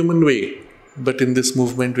in the human way, but in this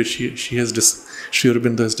movement which Sri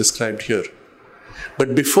Aurobindo has described here.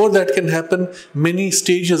 But before that can happen, many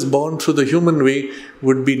stages born through the human way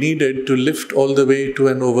would be needed to lift all the way to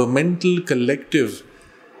an over-mental, collective,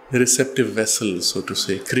 receptive vessel, so to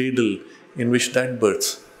say, cradle, in which that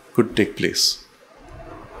birth could take place.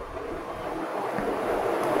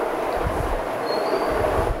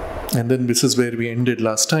 And then this is where we ended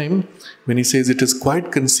last time, when he says it is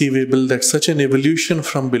quite conceivable that such an evolution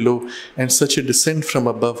from below and such a descent from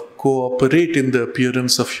above cooperate in the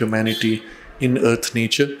appearance of humanity in earth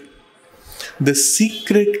nature. The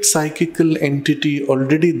secret psychical entity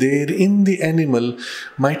already there in the animal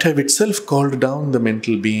might have itself called down the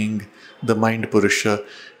mental being, the mind Purusha,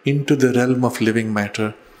 into the realm of living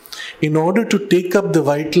matter, in order to take up the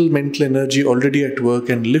vital mental energy already at work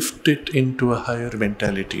and lift it into a higher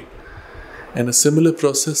mentality. And a similar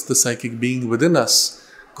process, the psychic being within us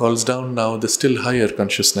calls down now the still higher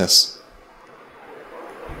consciousness.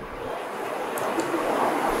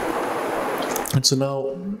 And so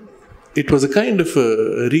now it was a kind of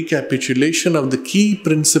a recapitulation of the key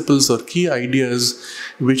principles or key ideas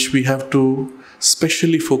which we have to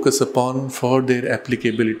specially focus upon for their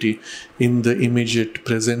applicability in the immediate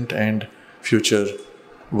present and future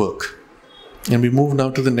work. And we move now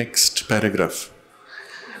to the next paragraph.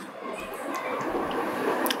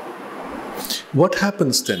 What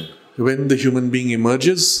happens then when the human being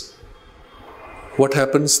emerges? What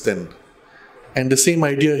happens then? And the same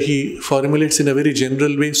idea he formulates in a very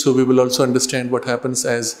general way, so we will also understand what happens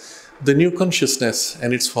as the new consciousness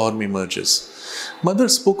and its form emerges. Mother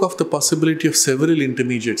spoke of the possibility of several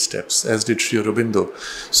intermediate steps, as did Sri Aurobindo.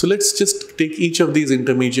 So let's just take each of these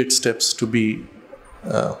intermediate steps to be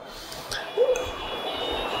to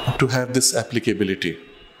have this applicability.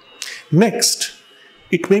 Next,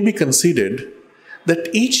 it may be considered that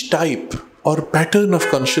each type or pattern of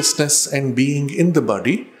consciousness and being in the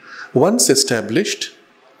body, once established,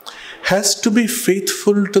 has to be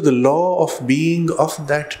faithful to the law of being of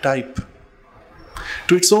that type,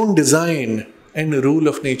 to its own design and rule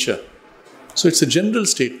of nature. So it's a general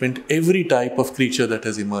statement, every type of creature that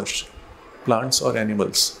has emerged, plants or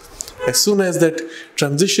animals. As soon as that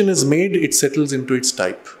transition is made, it settles into its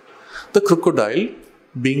type. The crocodile,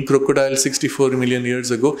 being crocodile 64 million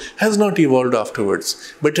years ago, has not evolved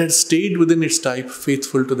afterwards, but has stayed within its type,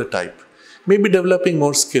 faithful to the type. Maybe developing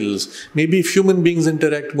more skills, maybe if human beings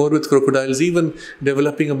interact more with crocodiles, even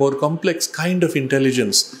developing a more complex kind of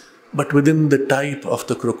intelligence, but within the type of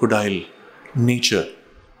the crocodile nature.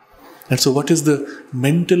 And so what is the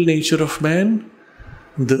mental nature of man?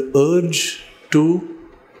 The urge to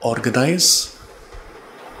organize,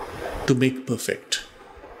 to make perfect.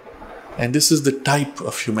 And this is the type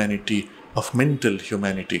of humanity, of mental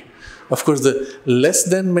humanity. Of course, the less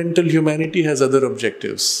than mental humanity has other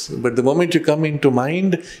objectives. But the moment you come into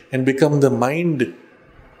mind and become the mind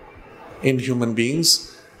in human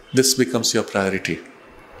beings, this becomes your priority.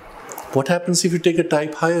 What happens if you take a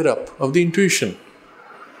type higher up of the intuition?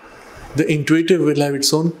 The intuitive will have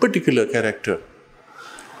its own particular character,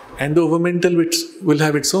 and the overmental will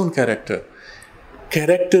have its own character.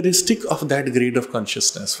 Characteristic of that grade of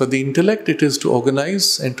consciousness. For the intellect, it is to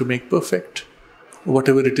organize and to make perfect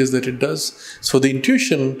whatever it is that it does. So the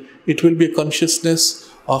intuition, it will be a consciousness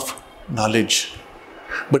of knowledge,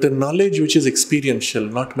 but a knowledge which is experiential,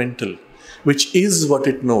 not mental, which is what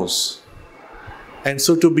it knows. And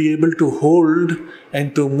so to be able to hold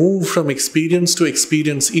and to move from experience to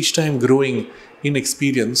experience, each time growing in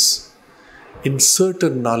experience, in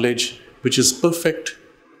certain knowledge which is perfect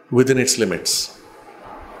within its limits.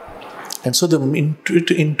 And so the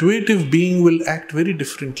intuitive being will act very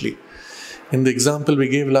differently. In the example we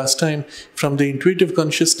gave last time, from the intuitive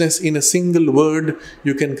consciousness, in a single word,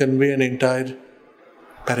 you can convey an entire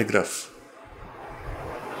paragraph.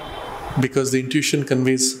 Because the intuition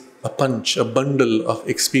conveys a punch, a bundle of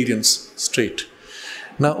experience straight.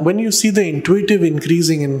 Now, when you see the intuitive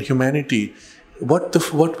increasing in humanity, what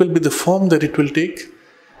will be the form that it will take?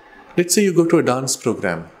 Let's say you go to a dance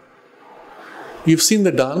program. You've seen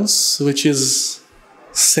the dance which is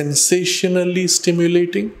sensationally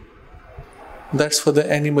stimulating. That's for the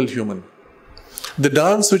animal human. The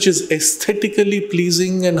dance which is aesthetically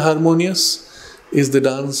pleasing and harmonious is the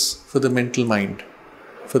dance for the mental mind,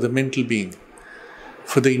 for the mental being.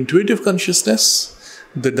 For the intuitive consciousness,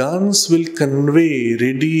 the dance will convey,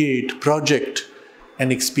 radiate, project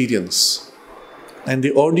an experience. And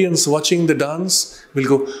the audience watching the dance will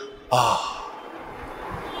go,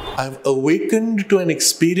 I've awakened to an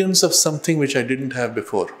experience of something which I didn't have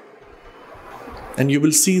before. And you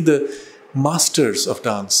will see the masters of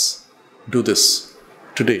dance do this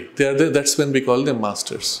today. That's when we call them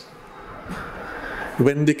masters.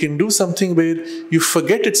 When they can do something where you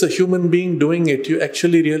forget it's a human being doing it, you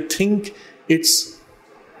actually think it's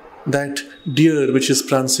that deer which is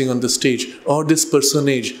prancing on the stage, or this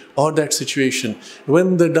personage, or that situation.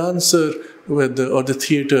 When the dancer or the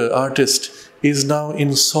theatre artist is now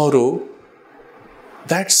in sorrow,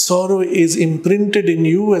 that sorrow is imprinted in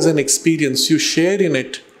you as an experience. You share in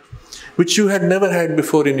it, which you had never had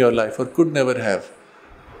before in your life or could never have.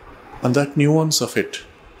 And that nuance of it,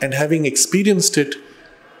 and having experienced it,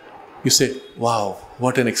 you say, wow,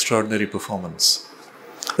 what an extraordinary performance.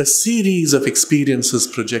 A series of experiences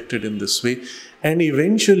projected in this way, and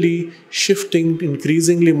eventually shifting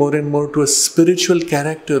increasingly more and more to a spiritual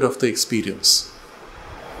character of the experience.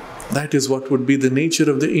 That is what would be the nature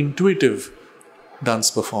of the intuitive dance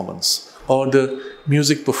performance, or the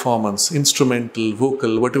music performance, instrumental,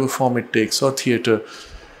 vocal, whatever form it takes, or theatre.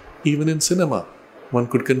 Even in cinema, one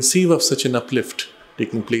could conceive of such an uplift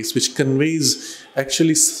taking place, which conveys,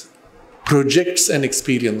 actually projects an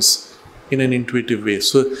experience in an intuitive way.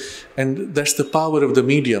 So, and that's the power of the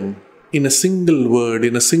medium. In a single word,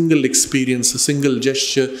 in a single experience, a single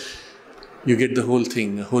gesture, you get the whole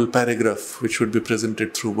thing, a whole paragraph which would be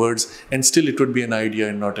presented through words, and still it would be an idea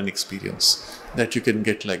and not an experience that you can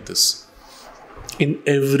get like this. In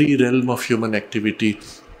every realm of human activity,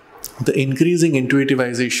 the increasing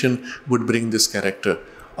intuitivization would bring this character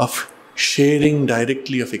of sharing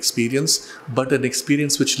directly of experience, but an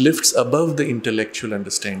experience which lifts above the intellectual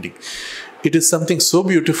understanding. It is something so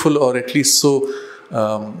beautiful, or at least so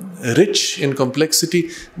rich in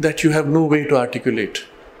complexity, that you have no way to articulate.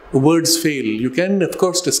 Words fail. You can, of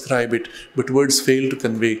course, describe it, but words fail to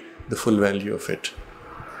convey the full value of it.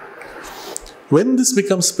 When this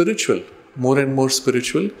becomes spiritual, more and more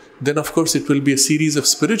spiritual, then of course it will be a series of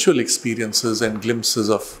spiritual experiences and glimpses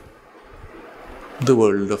of the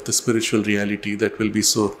world, of the spiritual reality that will be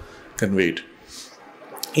so conveyed.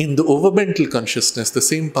 In the overmental consciousness, the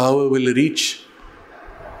same power will reach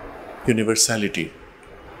universality,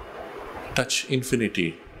 touch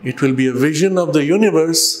infinity. It will be a vision of the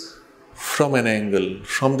universe from an angle,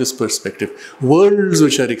 from this perspective. Worlds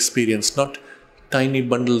which are experienced, not tiny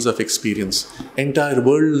bundles of experience. Entire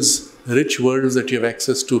worlds, rich worlds that you have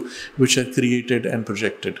access to, which are created and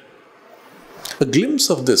projected. A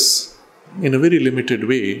glimpse of this in a very limited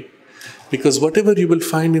way, because whatever you will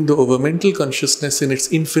find in the overmental consciousness in its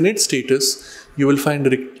infinite status, you will find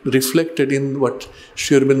reflected in what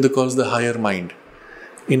Sri Aurobindo calls the higher mind,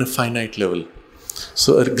 in a finite level.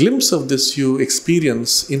 So a glimpse of this you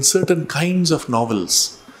experience in certain kinds of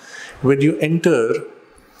novels. When you enter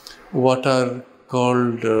what are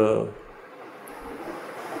called, the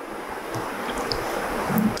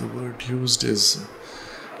word used is,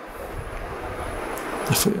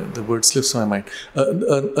 the word slips my mind,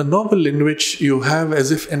 a novel in which you have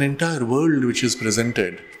as if an entire world which is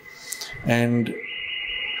presented, and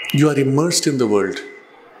you are immersed in the world.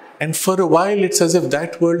 And for a while it's as if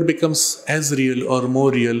that world becomes as real or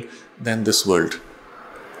more real than this world.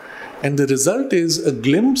 And the result is a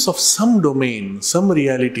glimpse of some domain, some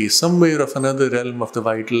reality, somewhere of another realm of the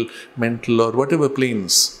vital, mental, or whatever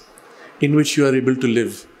planes in which you are able to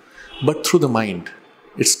live, but through the mind.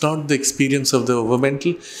 It's not the experience of the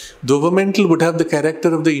overmental. The overmental would have the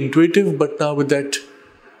character of the intuitive, but now with that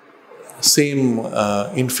same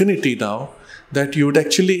infinity now, that you would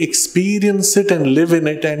actually experience it and live in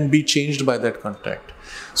it and be changed by that contact.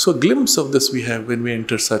 So a glimpse of this we have when we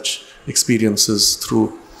enter such experiences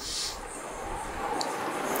through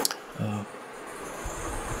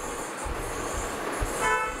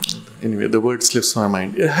anyway, the word slips my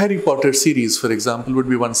mind. A Harry Potter series, for example, would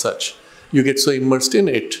be one such. You get so immersed in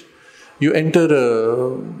it. You enter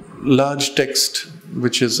a large text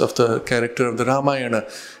which is of the character of the Ramayana.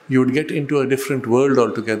 You would get into a different world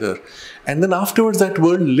altogether. And then afterwards that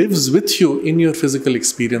world lives with you in your physical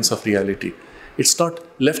experience of reality. It's not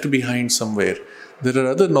left behind somewhere. There are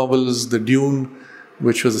other novels, The Dune,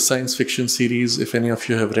 which was a science fiction series, if any of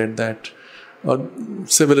you have read that, or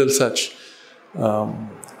several such.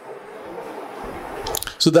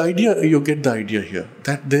 So the idea, you get the idea here,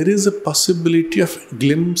 that there is a possibility of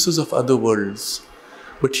glimpses of other worlds.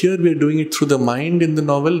 But here we are doing it through the mind in the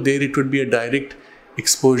novel. There it would be a direct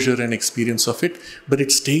exposure and experience of it, but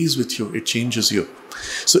it stays with you, it changes you.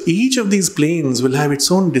 So each of these planes will have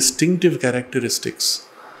its own distinctive characteristics.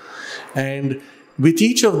 And with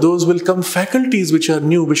each of those will come faculties which are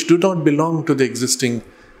new, which do not belong to the existing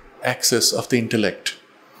axis of the intellect.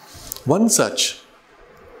 One such,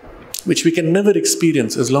 which we can never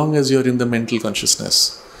experience as long as you're in the mental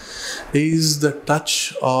consciousness, is the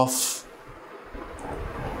touch of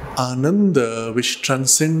Ananda, which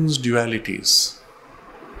transcends dualities.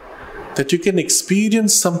 That you can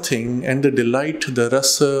experience something and the delight, the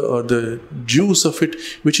rasa or the juice of it,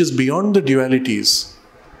 which is beyond the dualities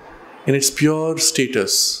in its pure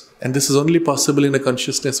status. And this is only possible in a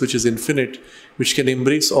consciousness which is infinite, which can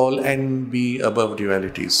embrace all and be above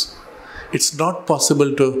dualities. It's not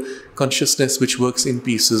possible to consciousness which works in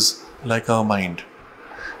pieces like our mind.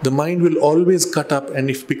 The mind will always cut up, and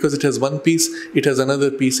if because it has one piece, it has another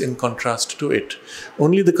piece in contrast to it.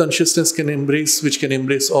 Only the consciousness can embrace, which can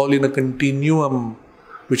embrace all in a continuum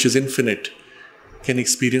which is infinite, can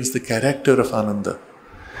experience the character of Ananda.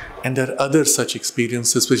 And there are other such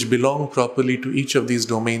experiences which belong properly to each of these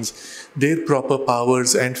domains, their proper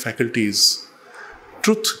powers and faculties.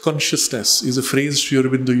 Truth consciousness is a phrase Sri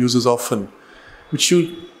Aurobindo uses often, which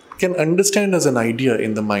you can understand as an idea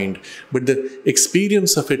in the mind, but the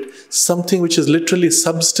experience of it, something which is literally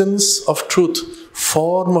substance of truth,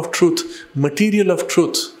 form of truth, material of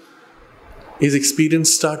truth, is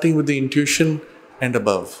experienced starting with the intuition and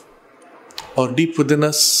above. Or deep within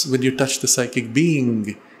us, when you touch the psychic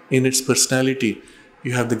being in its personality,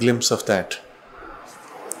 you have the glimpse of that.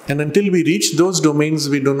 And until we reach those domains,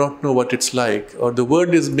 we do not know what it's like. Or the word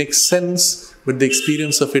makes sense, but the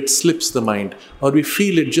experience of it slips the mind. Or we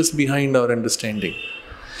feel it just behind our understanding.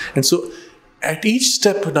 And so, at each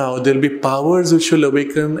step now, there will be powers which will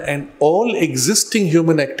awaken, and all existing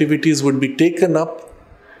human activities would be taken up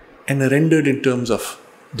and rendered in terms of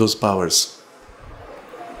those powers.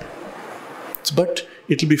 But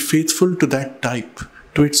it will be faithful to that type,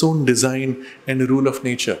 to its own design and rule of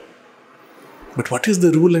nature. But what is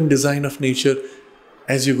the rule and design of nature?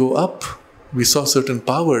 As you go up, we saw certain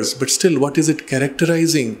powers, but still, what is it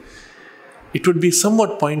characterizing? It would be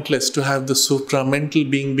somewhat pointless to have the supramental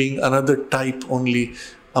being another type only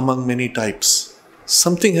among many types.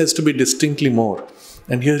 Something has to be distinctly more.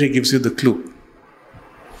 And here he gives you the clue.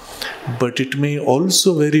 But it may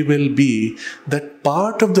also very well be that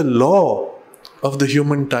part of the law of the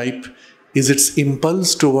human type is its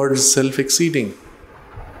impulse towards self-exceeding.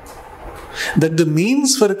 That the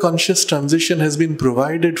means for a conscious transition has been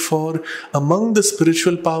provided for among the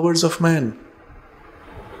spiritual powers of man.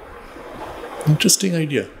 Interesting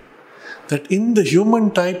idea. That in the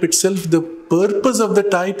human type itself, the purpose of the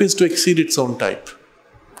type is to exceed its own type.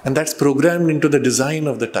 And that's programmed into the design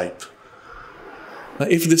of the type. Now,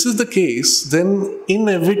 if this is the case, then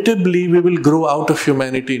inevitably we will grow out of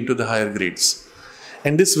humanity into the higher grades.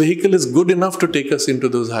 And this vehicle is good enough to take us into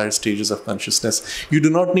those higher stages of consciousness. You do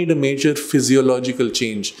not need a major physiological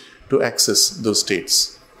change to access those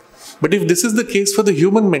states. But if this is the case for the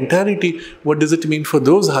human mentality, what does it mean for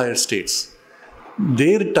those higher states?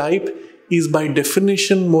 Their type is by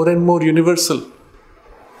definition more and more universal.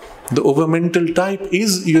 The overmental type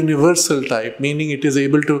is universal type, meaning it is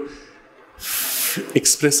able to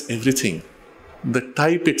express everything. The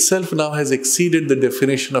type itself now has exceeded the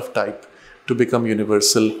definition of type to become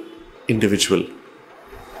universal, individual.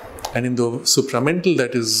 And in the supramental,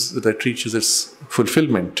 that reaches its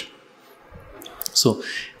fulfillment. So,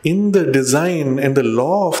 in the design and the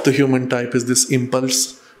law of the human type is this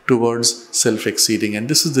impulse towards self-exceeding. And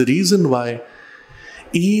this is the reason why,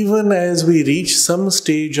 even as we reach some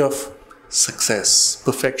stage of success,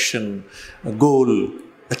 perfection, a goal,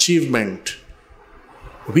 achievement,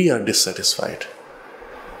 we are dissatisfied.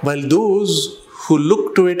 While those who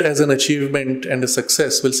look to it as an achievement and a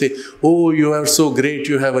success will say, oh, you are so great,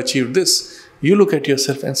 you have achieved this. You look at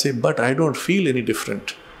yourself and say, but I don't feel any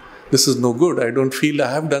different. This is no good. I don't feel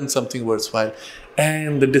I have done something worthwhile.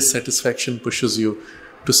 And the dissatisfaction pushes you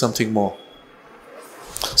to something more.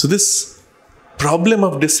 So this problem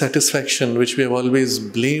of dissatisfaction, which we have always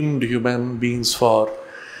blamed human beings for,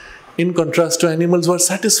 in contrast to animals who are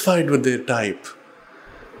satisfied with their type,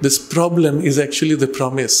 this problem is actually the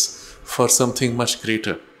promise for something much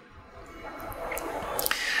greater.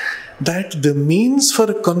 that the means for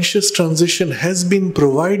a conscious transition has been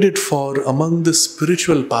provided for among the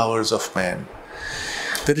spiritual powers of man.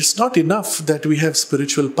 That it's not enough that we have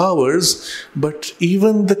spiritual powers, but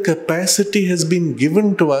even the capacity has been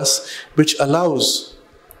given to us which allows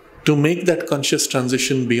to make that conscious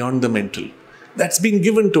transition beyond the mental. That's been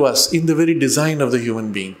given to us in the very design of the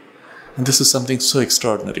human being. And this is something so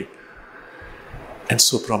extraordinary and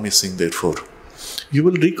so promising, therefore. You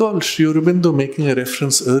will recall Sri Aurobindo making a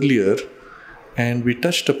reference earlier, and we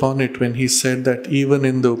touched upon it when he said that even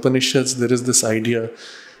in the Upanishads there is this idea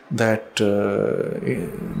that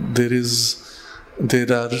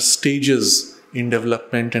there are stages in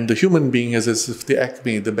development, and the human being is as if the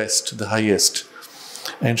acme, the best, the highest.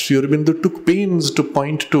 And Sri Aurobindo took pains to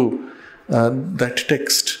point to that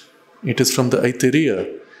text. It is from the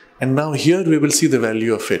Aitareya. And now here we will see the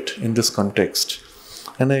value of it in this context.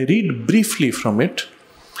 And I read briefly from it.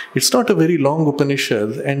 It's not a very long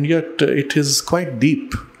Upanishad, and yet it is quite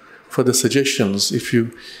deep for the suggestions if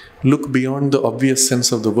you look beyond the obvious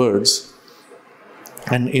sense of the words.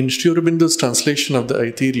 And in Sri Aurobindo's translation of the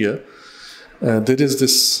Aitareya, there is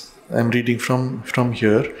this, I'm reading from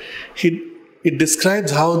here, it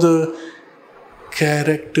describes how the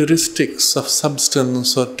characteristics of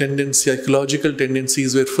substance or psychological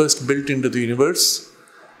tendencies were first built into the universe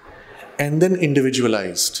and then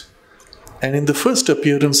individualized. And in the first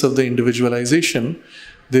appearance of the individualization,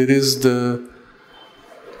 there is the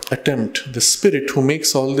attempt, the spirit who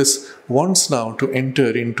makes all this wants now to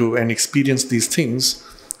enter into and experience these things.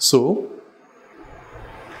 So,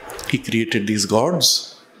 he created these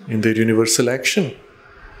gods in their universal action.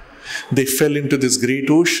 They fell into this great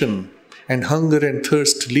ocean, and hunger and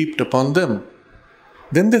thirst leaped upon them.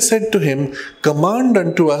 Then they said to him, "Command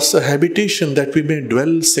unto us a habitation that we may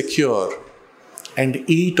dwell secure and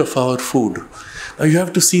eat of our food." Now you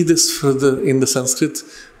have to see this further in the Sanskrit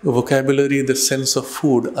vocabulary, the sense of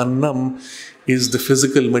food. Annam is the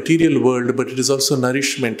physical, material world, but it is also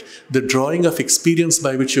nourishment, the drawing of experience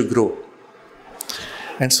by which you grow.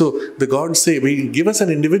 And so the gods say, give us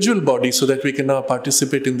an individual body so that we can now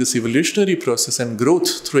participate in this evolutionary process and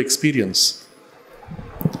growth through experience.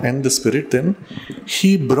 And the spirit then,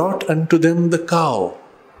 he brought unto them the cow.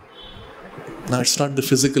 Now it's not the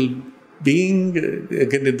physical being,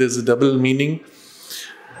 again there's a double meaning.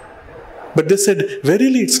 But they said,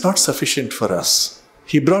 verily it's not sufficient for us.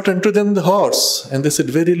 He brought unto them the horse, and they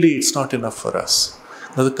said, verily it's not enough for us.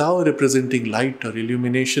 Now the cow representing light or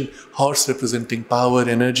illumination, horse representing power,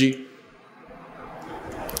 energy.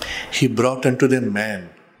 He brought unto them man.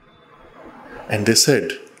 And they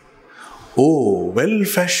said, "Oh, well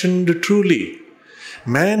fashioned truly.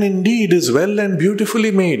 Man indeed is well and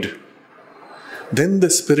beautifully made." Then the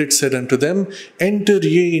Spirit said unto them, "Enter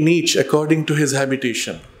ye in each according to his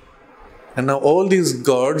habitation." And now all these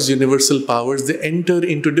gods, universal powers, they enter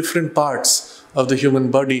into different parts of the human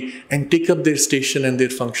body and take up their station and their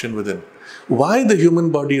function within. Why the human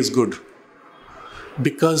body is good?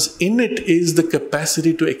 Because in it is the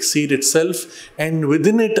capacity to exceed itself, and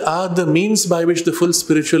within it are the means by which the full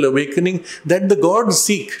spiritual awakening that the gods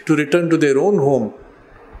seek to return to their own home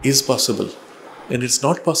is possible. And it's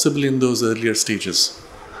not possible in those earlier stages,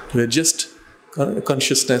 where just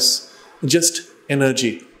consciousness, just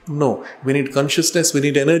energy. No, we need consciousness, we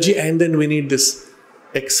need energy, and then we need this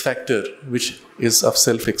X factor, which is of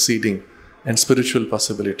self-exceeding and spiritual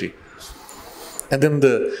possibility. And then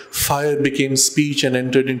the fire became speech and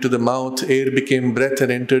entered into the mouth, air became breath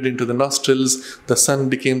and entered into the nostrils, the sun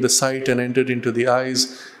became the sight and entered into the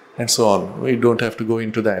eyes, and so on. We don't have to go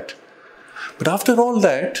into that. But after all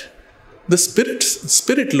that, the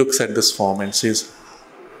spirit looks at this form and says,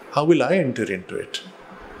 how will I enter into it?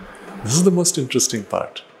 This is the most interesting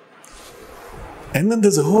part. And then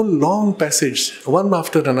there's a whole long passage, one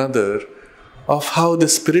after another, of how the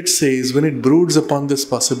Spirit says, when it broods upon this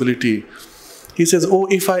possibility, he says, oh,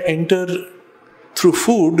 if I enter through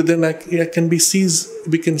food, then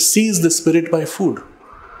we can seize the Spirit by food.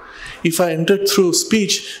 If I enter through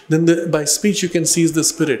speech, then by speech you can seize the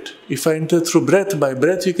Spirit. If I enter through breath, by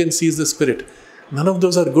breath you can seize the Spirit. None of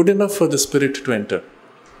those are good enough for the Spirit to enter.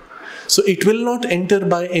 So it will not enter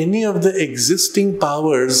by any of the existing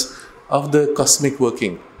powers of the cosmic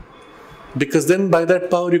working. Because then by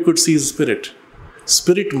that power you could seize Spirit.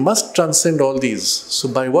 Spirit must transcend all these. So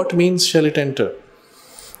by what means shall it enter?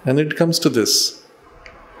 And it comes to this.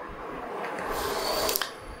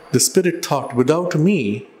 The Spirit thought, without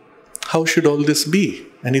me, how should all this be?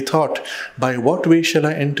 And he thought, by what way shall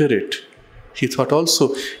I enter it? He thought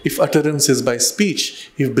also, if utterance is by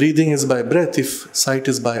speech, if breathing is by breath, if sight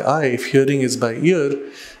is by eye, if hearing is by ear,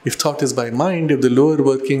 if thought is by mind, if the lower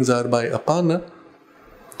workings are by apana,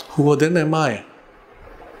 Who then am I?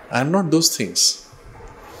 I am not those things.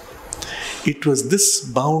 It was this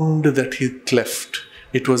bound that he cleft.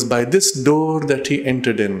 It was by this door that he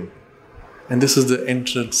entered in. And this is the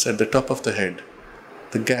entrance at the top of the head.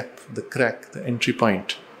 The gap, the crack, the entry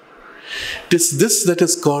point. It is this that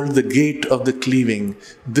is called the gate of the cleaving.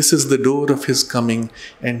 This is the door of his coming,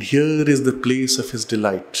 and here is the place of his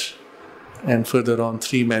delight. And further on,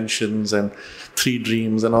 3 mansions and 3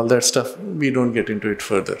 dreams and all that stuff, we don't get into it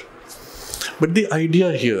further. But the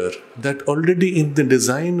idea here that already in the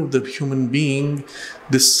design of the human being,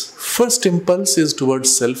 this first impulse is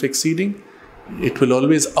towards self-exceeding. It will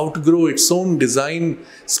always outgrow its own design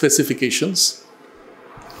specifications.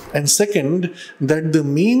 And second, that the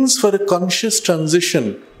means for a conscious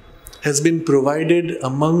transition has been provided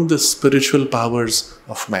among the spiritual powers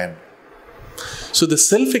of man. So the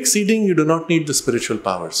self-exceeding, you do not need the spiritual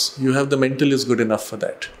powers. You have the mental is good enough for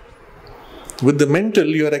that. With the mental,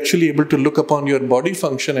 you are actually able to look upon your body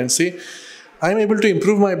function and say, I am able to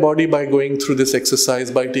improve my body by going through this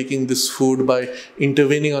exercise, by taking this food, by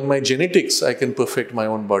intervening on my genetics, I can perfect my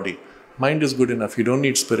own body. Mind is good enough. You don't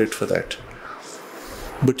need spirit for that.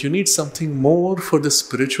 But you need something more for the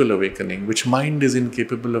spiritual awakening, which mind is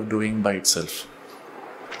incapable of doing by itself.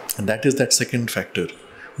 And that is that second factor.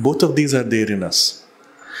 Both of these are there in us.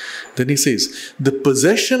 Then he says, the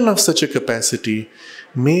possession of such a capacity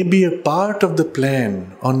may be a part of the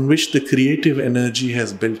plan on which the creative energy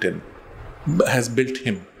has built him.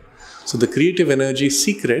 So the creative energy,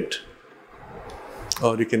 secret,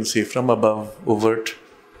 or you can say from above, overt,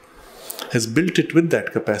 has built it with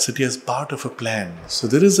that capacity as part of a plan. So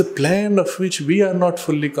there is a plan of which we are not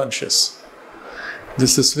fully conscious.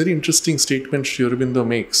 This is very interesting statement Sri Aurobindo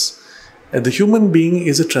makes. The human being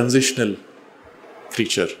is a transitional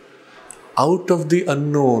creature. Out of the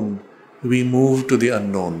unknown, we move to the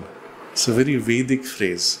unknown. It's a very Vedic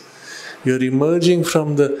phrase. You're emerging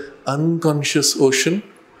from the unconscious ocean,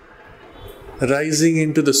 rising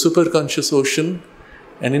into the superconscious ocean,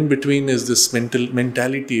 and in between is this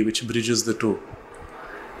mentality which bridges the two.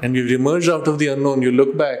 And you emerge out of the unknown, you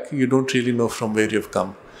look back, you don't really know from where you've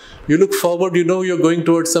come. You look forward, you know you're going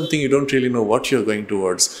towards something, you don't really know what you're going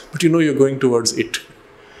towards, but you know you're going towards it.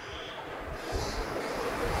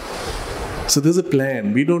 So there's a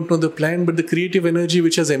plan. We don't know the plan, but the creative energy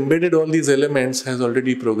which has embedded all these elements has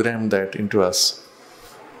already programmed that into us.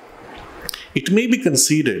 It may be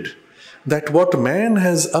conceded that what man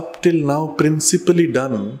has up till now principally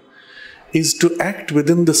done is to act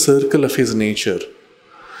within the circle of his nature,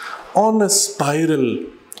 on a spiral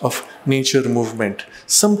of nature movement,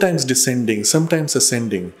 sometimes descending, sometimes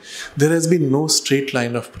ascending. There has been no straight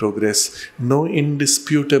line of progress, no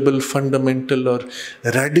indisputable, fundamental or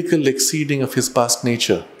radical exceeding of his past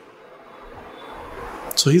nature.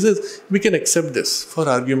 So he says, we can accept this. For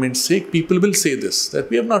argument's sake, people will say this, that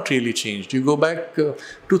we have not really changed. You go back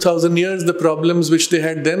 2000 years, the problems which they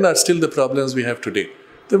had then are still the problems we have today.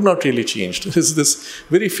 They have not really changed. There's this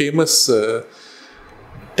very famous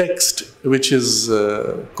text which is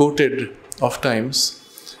quoted oft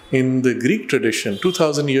times in the Greek tradition.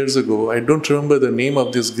 2000 years ago, I don't remember the name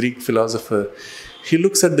of this Greek philosopher. He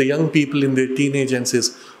looks at the young people in their teenage and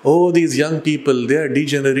says, oh, these young people, they are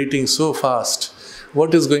degenerating so fast.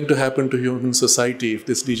 What is going to happen to human society if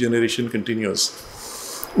this degeneration continues?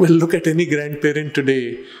 Well, look at any grandparent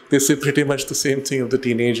today. They say pretty much the same thing of the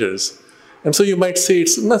teenagers. And so you might say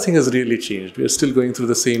nothing has really changed. We are still going through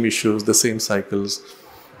the same issues, the same cycles.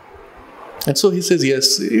 And so he says,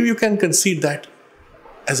 yes, you can concede that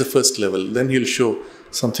as a first level. Then he'll show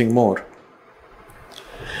something more.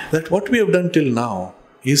 That what we have done till now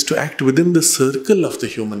is to act within the circle of the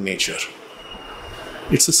human nature.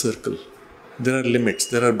 It's a circle. There are limits,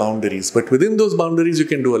 there are boundaries, but within those boundaries you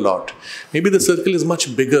can do a lot. Maybe the circle is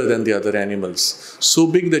much bigger than the other animals, so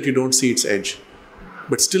big that you don't see its edge.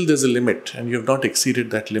 But still there's a limit, and you have not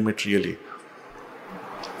exceeded that limit really.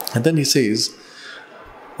 And then he says,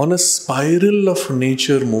 on a spiral of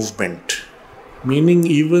nature movement, meaning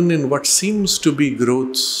even in what seems to be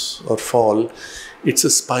growth or fall, it's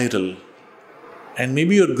a spiral. And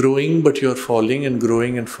maybe you're growing, but you're falling and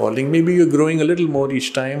growing and falling. Maybe you're growing a little more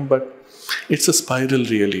each time, but it's a spiral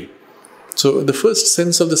really. So the first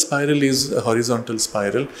sense of the spiral is a horizontal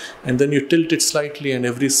spiral, and then you tilt it slightly and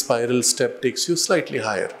every spiral step takes you slightly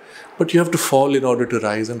higher. But you have to fall in order to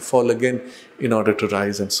rise and fall again in order to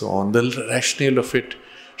rise and so on. The rationale of it,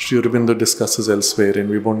 Sri Aurobindo discusses elsewhere and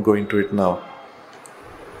we won't go into it now.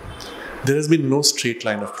 There has been no straight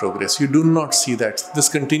line of progress. You do not see that. This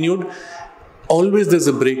continued. Always there's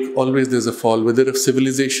a break, always there's a fall, whether of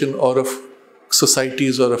civilization or of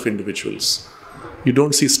societies or of individuals. You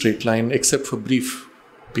don't see straight line except for brief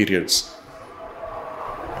periods.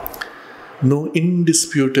 No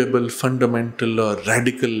indisputable, fundamental or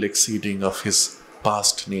radical exceeding of his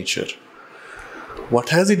past nature. What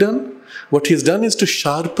has he done? What he has done is to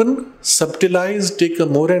sharpen, subtilize, take a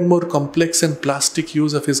more and more complex and plastic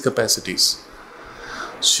use of his capacities.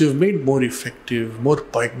 So you've made more effective, more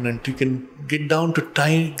poignant. You can get down to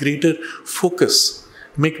tiny, greater focus,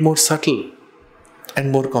 make more subtle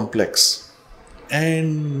and more complex,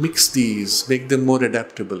 and mix these, make them more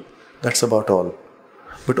adaptable. That's about all.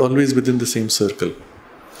 But always within the same circle.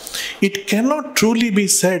 It cannot truly be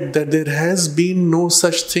said that there has been no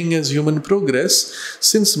such thing as human progress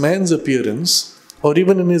since man's appearance, or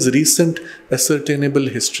even in his recent ascertainable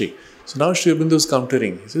history. So now Sri Aurobindo is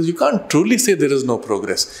countering. He says, you can't truly say there is no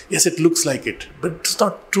progress. Yes, it looks like it, but it's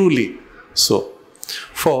not truly so.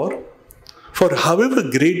 For however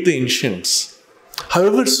great the ancients,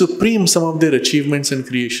 however supreme some of their achievements and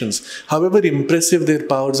creations, however impressive their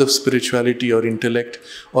powers of spirituality or intellect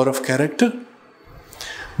or of character,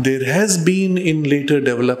 there has been in later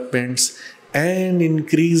developments an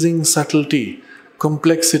increasing subtlety,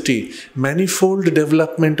 complexity, manifold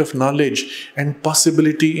development of knowledge and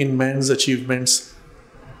possibility in man's achievements.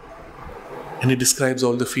 And he describes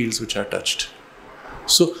all the fields which are touched.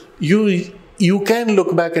 So you can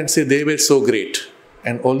look back and say they were so great.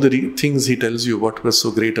 And all the things he tells you what was so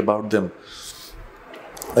great about them.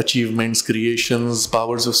 Achievements, creations,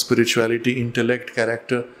 powers of spirituality, intellect,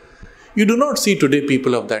 character. You do not see today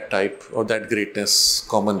people of that type or that greatness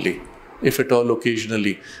commonly, if at all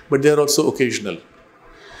occasionally, but they are also occasional.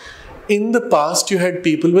 In the past, you had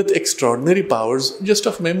people with extraordinary powers, just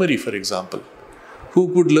of memory, for example,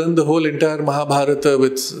 who could learn the whole entire Mahabharata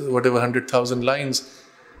with whatever 100,000 lines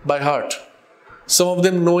by heart. Some of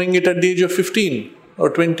them knowing it at the age of 15 or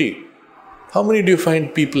 20. How many do you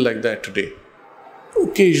find people like that today?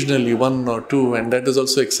 Occasionally, one or two, and that is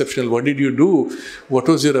also exceptional. What did you do? What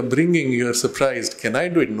was your upbringing? You are surprised. Can I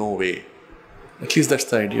do it? No way. At least that's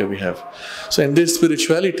the idea we have. So in their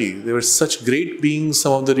spirituality, they were such great beings,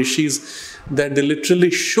 some of the rishis, that they literally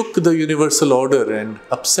shook the universal order and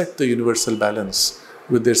upset the universal balance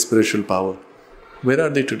with their spiritual power. Where are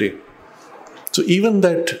they today? So even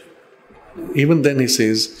then he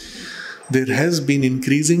says, there has been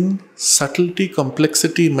increasing subtlety,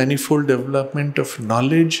 complexity, manifold development of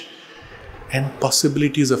knowledge and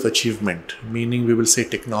possibilities of achievement, meaning we will say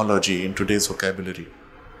technology in today's vocabulary.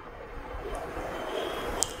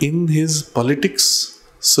 In his politics,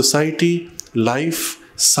 society, life,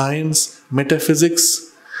 science,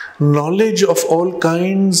 metaphysics, knowledge of all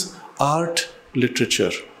kinds, art,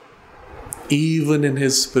 literature, even in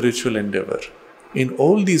his spiritual endeavor. In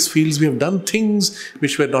all these fields, we have done things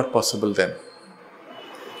which were not possible then.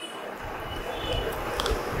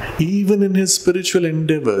 Even in his spiritual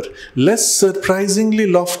endeavor, less surprisingly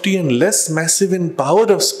lofty and less massive in power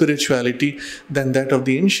of spirituality than that of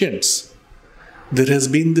the ancients, there has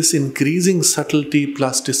been this increasing subtlety,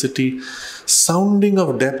 plasticity, sounding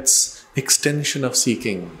of depths, extension of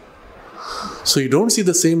seeking. So you don't see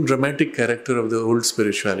the same dramatic character of the old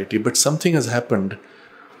spirituality, but something has happened.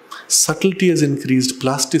 Subtlety has increased,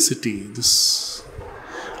 plasticity.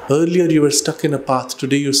 Earlier you were stuck in a path,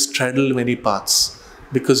 today you straddle many paths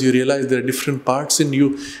because you realize there are different parts in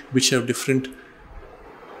you which have different,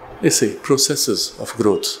 processes of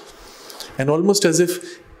growth. And almost as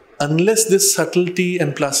if unless this subtlety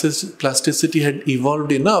and plasticity had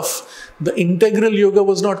evolved enough, the integral yoga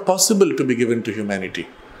was not possible to be given to humanity.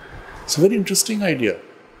 It's a very interesting idea.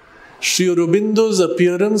 Sri Aurobindo's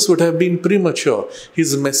appearance would have been premature.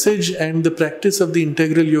 His message and the practice of the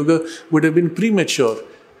integral yoga would have been premature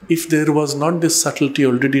if there was not this subtlety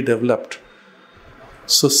already developed.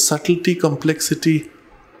 So subtlety, complexity,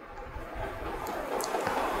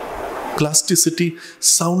 plasticity,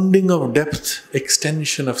 sounding of depth,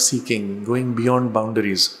 extension of seeking, going beyond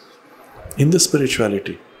boundaries in the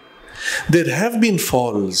spirituality. There have been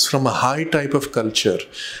falls from a high type of culture,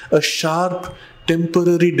 a sharp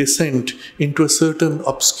temporary descent into a certain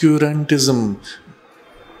obscurantism.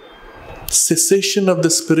 Cessation of the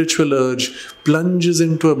spiritual urge plunges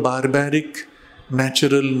into a barbaric,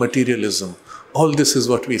 natural materialism. All this is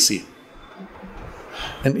what we see.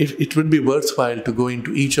 And if it would be worthwhile to go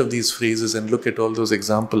into each of these phrases and look at all those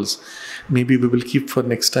examples, maybe we will keep for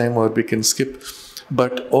next time or we can skip.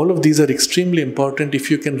 But all of these are extremely important if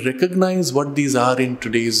you can recognize what these are in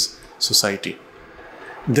today's society.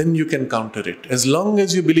 Then you can counter it. As long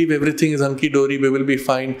as you believe everything is hunky-dory, we will be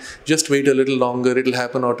fine, just wait a little longer, it will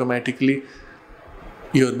happen automatically,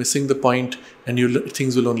 you're missing the point and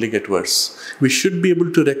things will only get worse. We should be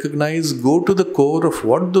able to recognize, go to the core of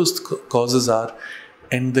what those causes are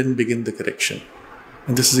and then begin the correction.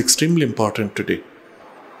 And this is extremely important today.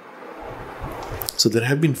 So there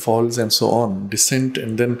have been falls and so on, descent,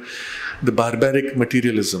 and then the barbaric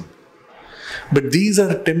materialism. But these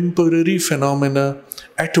are temporary phenomena,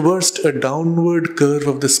 at worst a downward curve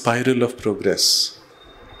of the spiral of progress.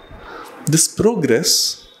 This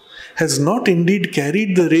progress has not indeed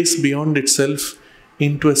carried the race beyond itself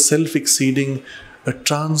into a self-exceeding, a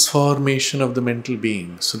transformation of the mental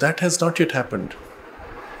being. So that has not yet happened.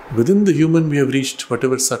 Within the human we have reached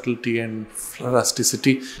whatever subtlety and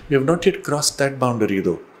plasticity, we have not yet crossed that boundary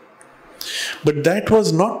though. But that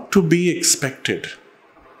was not to be expected.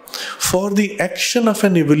 For the action of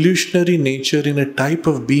an evolutionary nature in a type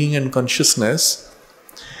of being and consciousness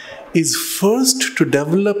is first to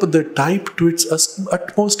develop the type to its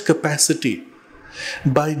utmost capacity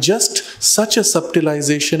by just such a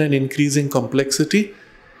subtilization and increasing complexity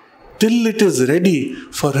till it is ready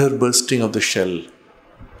for her bursting of the shell.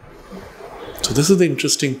 So this is the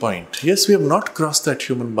interesting point. Yes, we have not crossed that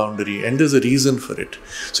human boundary, and there's a reason for it.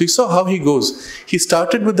 So you saw how he goes. He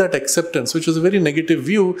started with that acceptance, which was a very negative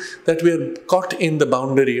view that we are caught in the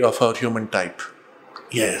boundary of our human type.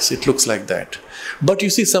 Yes, it looks like that. But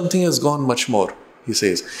you see, something has gone much more, he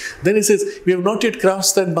says. Then he says, we have not yet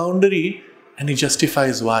crossed that boundary, and he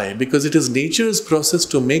justifies why. Because it is nature's process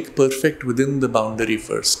to make perfect within the boundary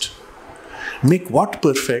first. Make what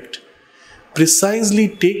perfect? Precisely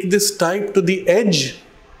take this type to the edge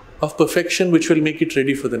of perfection, which will make it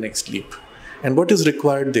ready for the next leap. And what is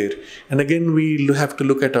required there? And again, we have to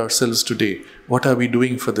look at ourselves today. What are we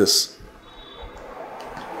doing for this?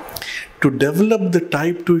 To develop the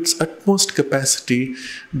type to its utmost capacity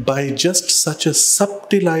by just such a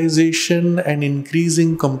subtilization and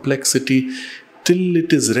increasing complexity till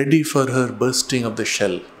it is ready for her bursting of the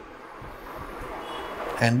shell.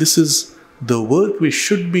 And this is the work we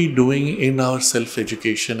should be doing in our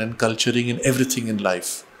self-education and culturing in everything in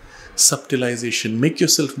life. Subtilization. Make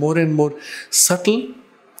yourself more and more subtle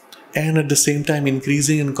and at the same time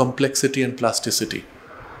increasing in complexity and plasticity.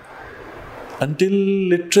 Until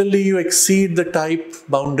literally you exceed the type,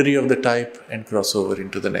 boundary of the type and cross over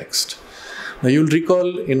into the next. Now you'll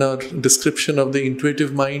recall in our description of the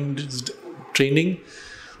intuitive mind training,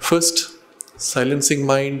 first silencing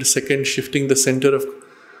mind, second shifting the center of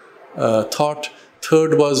thought,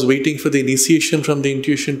 third was waiting for the initiation from the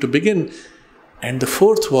intuition to begin, and the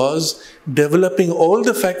fourth was developing all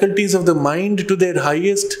the faculties of the mind to their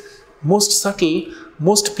highest, most subtle,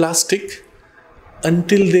 most plastic,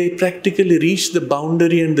 until they practically reach the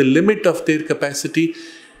boundary and the limit of their capacity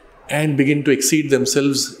and begin to exceed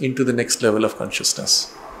themselves into the next level of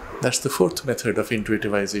consciousness. That's the fourth method of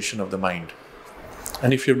intuitivization of the mind.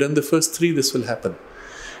 And if you've done the first three, this will happen.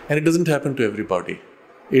 And it doesn't happen to everybody.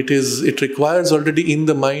 It requires already in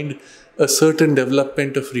the mind a certain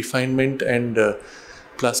development of refinement and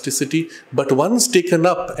plasticity. But once taken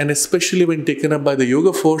up, and especially when taken up by the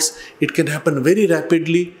yoga force, it can happen very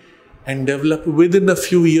rapidly and develop within a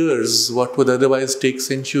few years what would otherwise take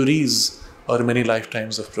centuries or many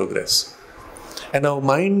lifetimes of progress. And our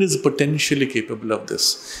mind is potentially capable of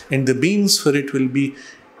this. And the means for it will be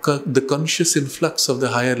the conscious influx of the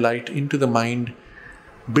higher light into the mind,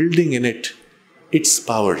 building in it its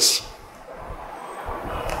powers.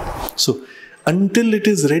 So, until it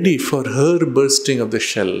is ready for her bursting of the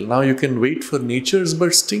shell. Now you can wait for nature's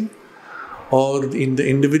bursting, or in the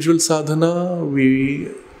individual sadhana,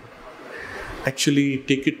 we actually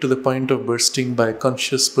take it to the point of bursting by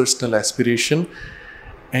conscious personal aspiration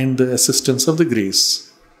and the assistance of the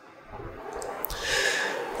grace.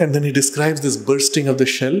 And then he describes this bursting of the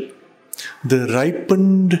shell, the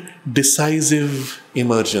ripened, decisive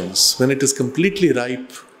emergence. When it is completely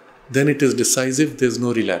ripe, then it is decisive, there is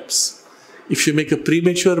no relapse. If you make a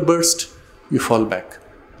premature burst, you fall back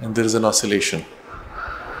and there is an oscillation.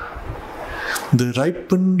 The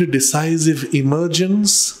ripened, decisive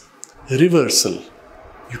emergence, reversal.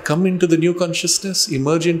 You come into the new consciousness,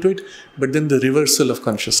 emerge into it, but then the reversal of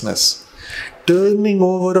consciousness. Turning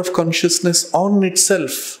over of consciousness on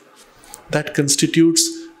itself, that constitutes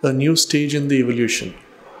a new stage in the evolution.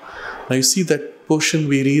 Now you see that portion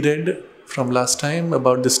we reread from last time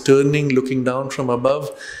about this turning, looking down from above,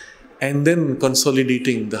 and then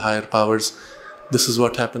consolidating the higher powers. This is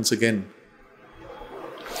what happens again.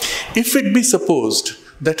 If it be supposed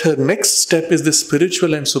that her next step is the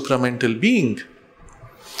spiritual and supramental being,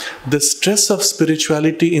 the stress of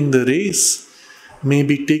spirituality in the race may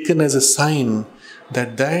be taken as a sign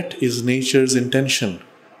that that is nature's intention.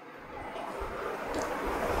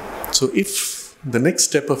 So if the next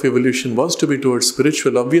step of evolution was to be towards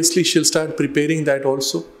spiritual, obviously she'll start preparing that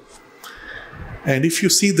also. And if you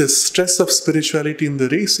see the stress of spirituality in the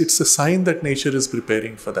race, it's a sign that nature is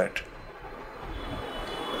preparing for that.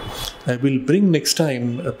 I will bring next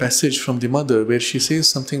time a passage from the mother where she says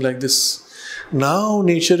something like this. Now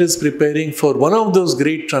nature is preparing for one of those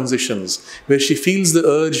great transitions where she feels the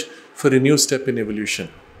urge for a new step in evolution.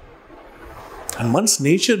 And once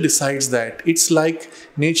nature decides that, it's like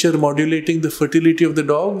nature modulating the fertility of the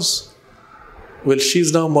dogs. Well,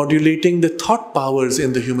 she's now modulating the thought powers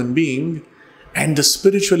in the human being and the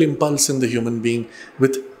spiritual impulse in the human being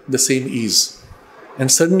with the same ease. And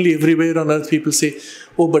suddenly everywhere on earth people say,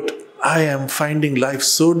 oh, but I am finding life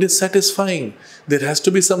so dissatisfying. There has to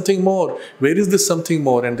be something more. Where is this something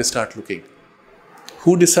more? And they start looking.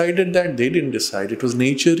 Who decided that? They didn't decide. It was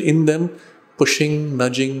nature in them pushing,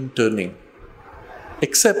 nudging, turning.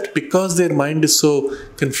 Except because their mind is so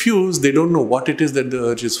confused, they don't know what it is that the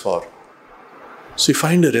urge is for. So you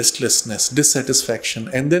find a restlessness, dissatisfaction,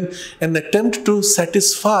 and then an attempt to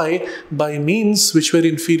satisfy by means which were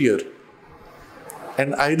inferior.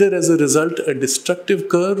 And either as a result, a destructive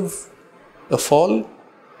curve, a fall,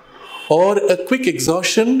 or a quick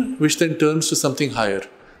exhaustion which then turns to something higher.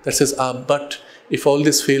 That says, but if all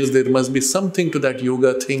this fails, there must be something to that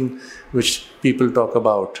yoga thing which people talk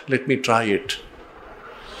about. Let me try it.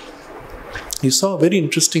 You saw a very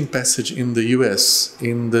interesting passage in the US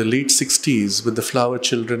in the late 60s with the flower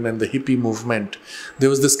children and the hippie movement.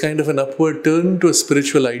 There was this kind of an upward turn to a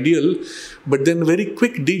spiritual ideal, but then very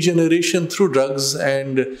quick degeneration through drugs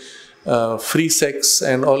and free sex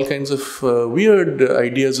and all kinds of weird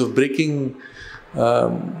ideas of breaking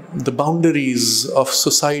the boundaries of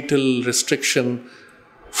societal restriction.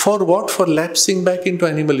 For what? For lapsing back into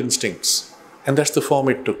animal instincts. And that's the form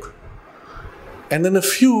it took. And then a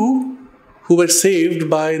few who were saved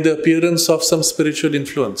by the appearance of some spiritual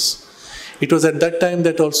influence. It was at that time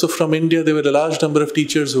that also from India there were a large number of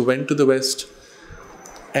teachers who went to the West.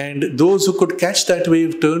 And those who could catch that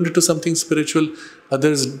wave turned to something spiritual.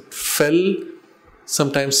 Others fell,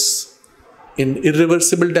 sometimes in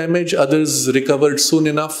irreversible damage. Others recovered soon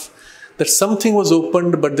enough that something was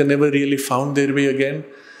opened, but they never really found their way again.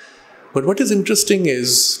 But what is interesting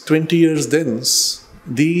is, 20 years thence,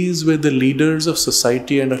 these were the leaders of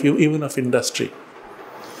society and even of industry.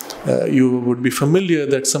 You would be familiar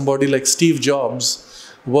that somebody like Steve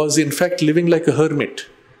Jobs was in fact living like a hermit.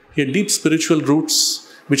 He had deep spiritual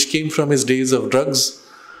roots which came from his days of drugs,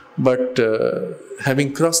 but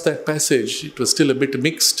having crossed that passage, it was still a bit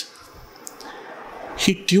mixed.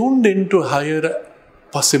 He tuned into a higher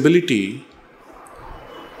possibility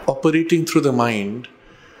operating through the mind,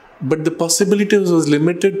 but the possibility was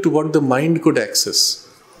limited to what the mind could access.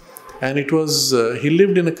 And it was, he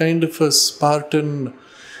lived in a kind of a Spartan,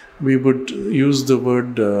 we would use the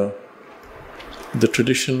word, the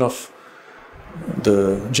tradition of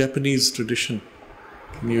the Japanese tradition.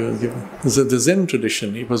 The Zen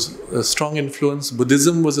tradition. It was a strong influence.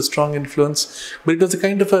 Buddhism was a strong influence. But it was a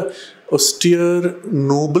kind of a austere,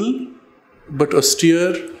 noble, but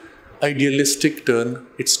austere, idealistic turn.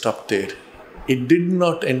 It stopped there. It did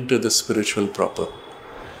not enter the spiritual proper.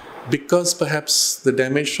 Because perhaps the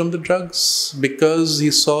damage from the drugs, because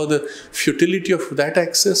he saw the futility of that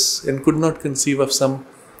access and could not conceive of some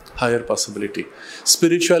higher possibility.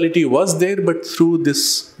 Spirituality was there, but through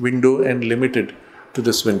this window and limited to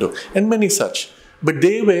this window. And many such. But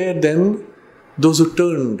they were then those who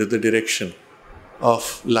turned the direction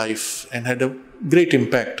of life and had a great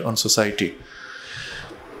impact on society.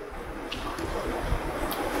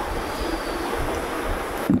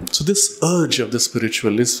 So this urge of the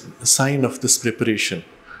spiritual is a sign of this preparation.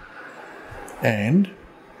 And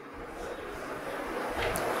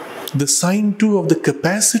the sign too of the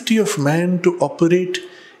capacity of man to operate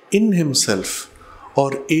in himself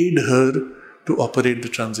or aid her to operate the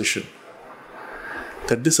transition.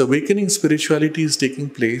 That this awakening spirituality is taking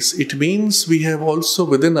place, it means we have also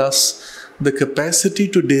within us the capacity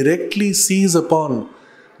to directly seize upon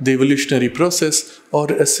the evolutionary process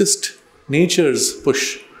or assist nature's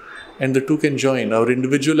push. And the two can join. Our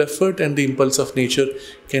individual effort and the impulse of nature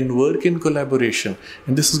can work in collaboration.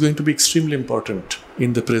 And this is going to be extremely important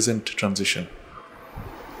in the present transition.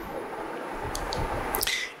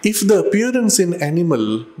 If the appearance in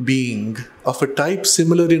animal being of a type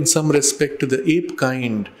similar in some respect to the ape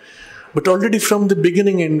kind, but already from the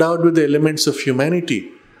beginning endowed with the elements of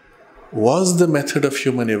humanity, was the method of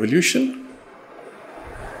human evolution,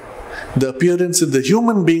 the appearance in the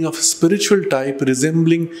human being of a spiritual type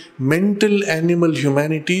resembling mental animal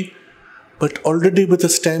humanity, but already with a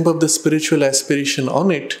stamp of the spiritual aspiration on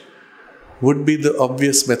it, would be the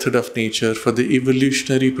obvious method of nature for the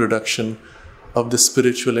evolutionary production of the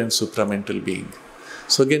spiritual and supramental being.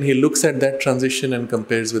 So again, he looks at that transition and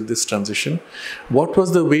compares with this transition. What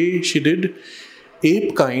was the way she did?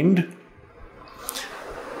 Ape kind,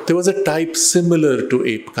 there was a type similar to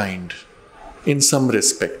ape kind in some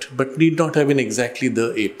respect, but need not have been exactly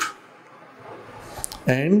the ape.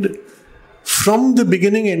 And from the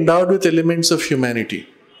beginning endowed with elements of humanity.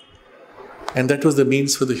 And that was the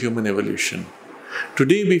means for the human evolution.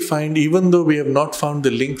 Today we find, even though we have not found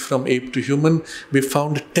the link from ape to human, we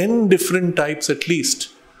found 10 different types at least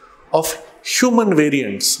of human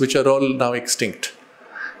variants, which are all now extinct.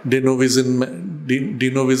 Denovision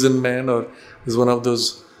man or is one of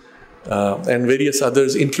those, and various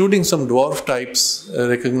others, including some dwarf types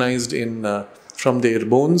recognized from their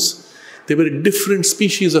bones. There were different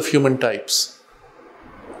species of human types.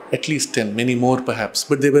 At least 10, many more perhaps.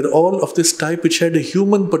 But they were all of this type which had a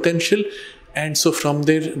human potential, and so from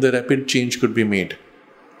there the rapid change could be made.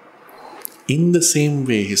 In the same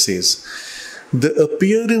way, he says, the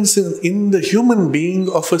appearance in the human being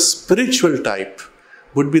of a spiritual type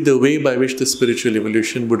would be the way by which the spiritual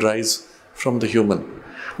evolution would rise from the human.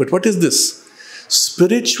 But what is this?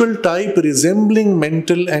 Spiritual type resembling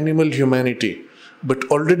mental animal humanity, but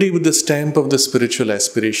already with the stamp of the spiritual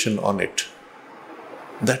aspiration on it.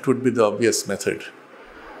 That would be the obvious method.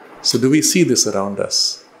 So do we see this around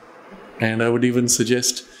us? And I would even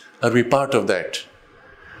suggest, are we part of that?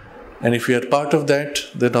 And if we are part of that,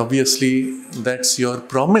 then obviously that's your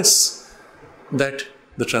promise that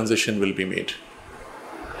the transition will be made.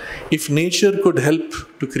 If nature could help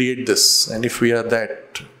to create this, and if we are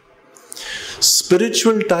that,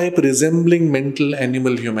 spiritual type resembling mental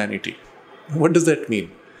animal humanity, what does that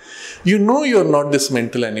mean? You know you're not this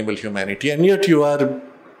mental animal humanity, and yet you are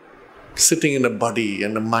sitting in a body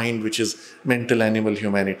and a mind which is mental animal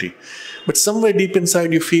humanity. But somewhere deep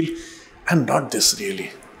inside you feel, I'm not this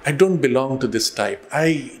really. I don't belong to this type.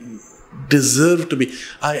 I deserve to be.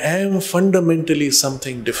 I am fundamentally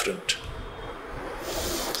something different.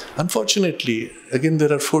 Unfortunately, again,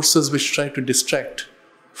 there are forces which try to distract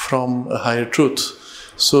from a higher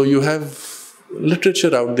truth. So you have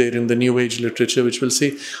literature out there in the New Age literature which will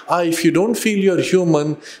say, if you don't feel you're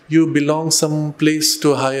human, you belong someplace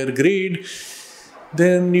to a higher grade,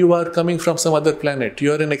 then you are coming from some other planet.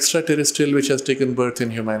 You are an extraterrestrial which has taken birth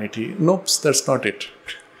in humanity. Nope, that's not it.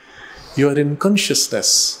 You are in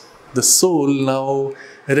consciousness. The soul now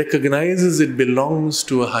recognizes it belongs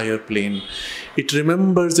to a higher plane. It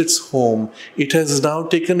remembers its home. It has now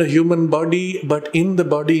taken a human body, but in the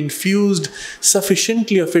body infused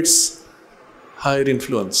sufficiently of its higher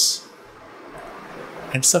influence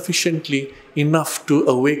and sufficiently enough to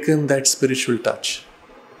awaken that spiritual touch.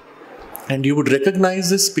 And you would recognize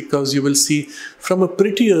this because you will see from a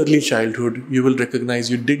pretty early childhood, you will recognize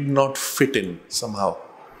you did not fit in somehow.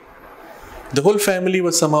 The whole family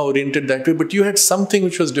was somehow oriented that way, but you had something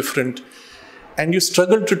which was different and you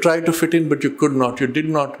struggled to try to fit in, but you could not, you did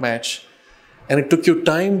not match. And it took you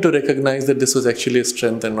time to recognize that this was actually a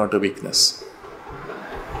strength and not a weakness.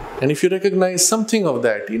 And if you recognize something of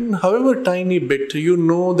that, in however tiny bit, you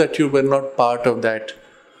know that you were not part of that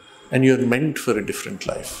and you're meant for a different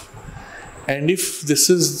life. And if this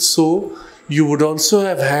is so, you would also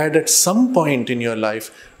have had at some point in your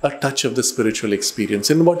life a touch of the spiritual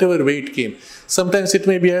experience in whatever way it came. Sometimes it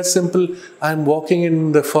may be as simple, I'm walking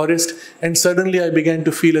in the forest and suddenly I began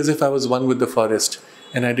to feel as if I was one with the forest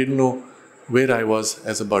and I didn't know where I was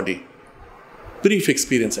as a body. Brief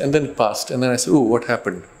experience, and then it passed, and then I said, oh, what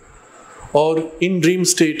happened? Or in dream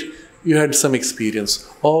state, you had some experience,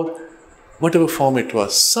 or whatever form it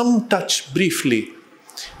was, some touch briefly,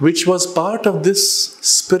 which was part of this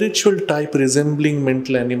spiritual type resembling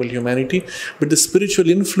mental animal humanity, but the spiritual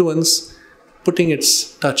influence putting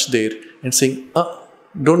its touch there and saying,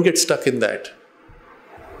 don't get stuck in that.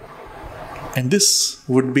 And this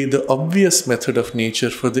would be the obvious method of nature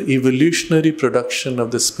for the evolutionary production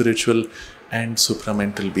of the spiritual and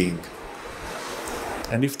supramental being.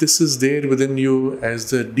 And if this is there within you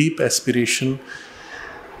as the deep aspiration,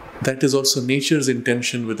 that is also nature's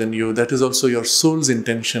intention within you. That is also your soul's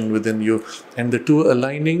intention within you. And the two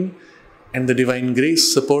aligning and the divine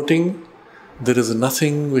grace supporting, there is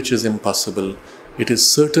nothing which is impossible. It is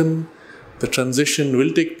certain the transition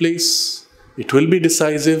will take place. It will be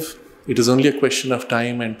decisive. It is only a question of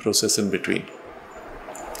time and process in between.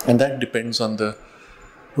 And that depends on the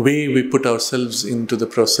way we put ourselves into the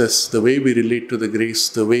process, the way we relate to the grace,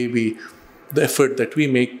 the effort that we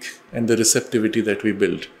make, and the receptivity that we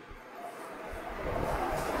build.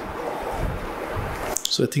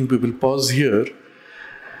 So I think we will pause here.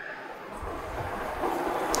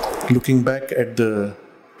 Looking back at the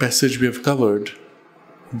passage we have covered,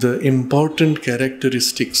 the important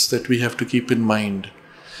characteristics that we have to keep in mind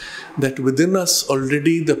that within us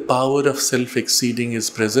already the power of self-exceeding is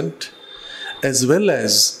present, as well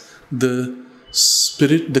as the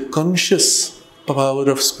spirit, the conscious power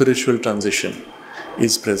of spiritual transition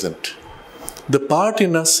is present. The part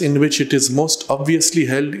in us in which it is most obviously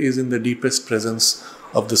held is in the deepest presence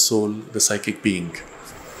of the soul, the psychic being.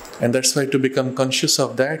 And that's why to become conscious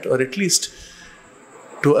of that, or at least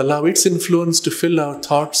to allow its influence to fill our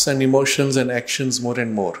thoughts and emotions and actions more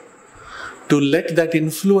and more, to let that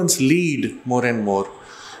influence lead more and more,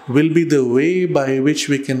 will be the way by which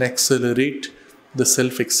we can accelerate the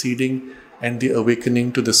self-exceeding and the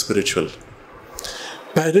awakening to the spiritual.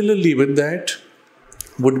 Parallelly with that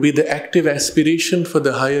would be the active aspiration for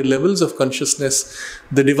the higher levels of consciousness,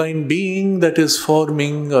 the divine being that is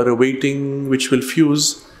forming or awaiting, which will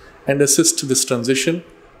fuse and assist this transition,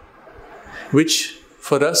 which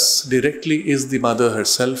for us directly is the Mother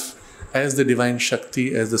herself, as the divine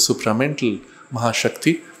Shakti, as the supramental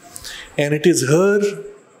Mahashakti. And it is her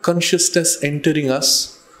consciousness entering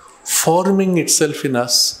us, forming itself in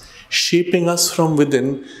us, shaping us from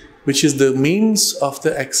within, which is the means of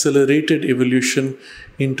the accelerated evolution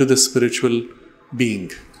into the spiritual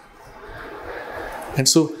being. And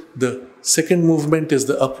so the second movement is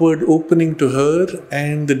the upward opening to her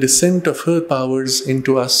and the descent of her powers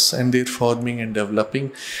into us and their forming and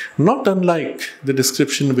developing. Not unlike the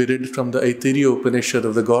description we read from the Aitiriya Upanishad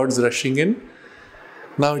of the gods rushing in.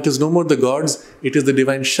 Now it is no more the gods, it is the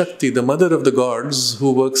divine Shakti, the mother of the gods,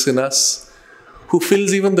 who works in us, who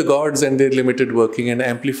fills even the gods and their limited working and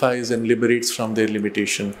amplifies and liberates from their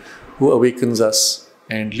limitation, who awakens us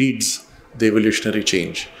and leads the evolutionary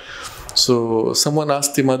change. So someone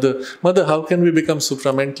asked the mother, "Mother, how can we become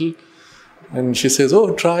supramental?" And she says,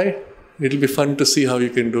 "Oh, try. It'll be fun to see how you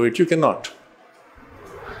can do it." You cannot.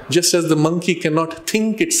 Just as the monkey cannot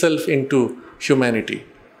think itself into humanity,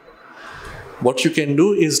 what you can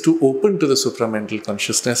do is to open to the supramental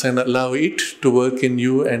consciousness and allow it to work in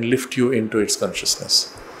you and lift you into its consciousness.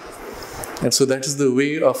 And so that is the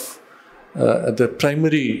way of the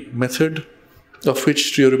primary method of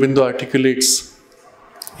which Sri Aurobindo articulates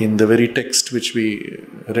in the very text which we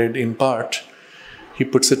read in part. He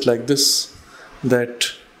puts it like this,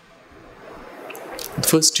 that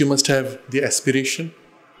first you must have the aspiration,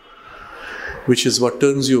 which is what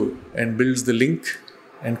turns you and builds the link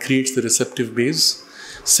and creates the receptive base.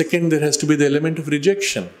 Second, there has to be the element of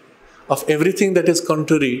rejection of everything that is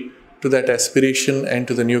contrary to that aspiration and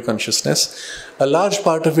to the new consciousness. A large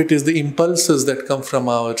part of it is the impulses that come from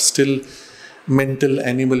our still mental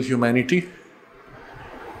animal humanity.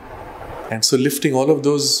 And so lifting all of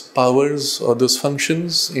those powers or those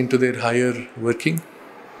functions into their higher working,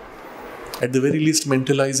 at the very least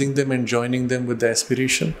mentalizing them and joining them with the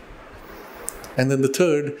aspiration. And then the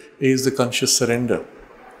third is the conscious surrender.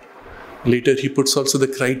 Later he puts also the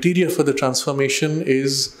criteria for the transformation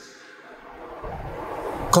is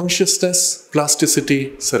consciousness,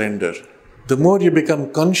 plasticity, surrender. The more you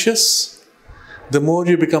become conscious, the more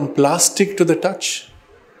you become plastic to the touch,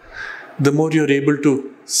 the more you're able to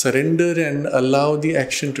surrender and allow the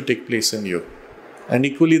action to take place in you. And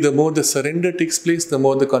equally, the more the surrender takes place, the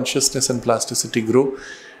more the consciousness and plasticity grow.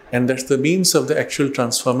 And that's the means of the actual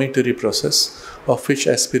transformatory process, of which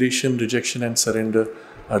aspiration, rejection and surrender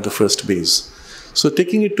are the first base. So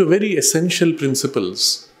taking it to very essential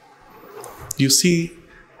principles, you see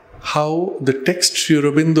how the text Sri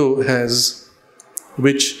Aurobindo has,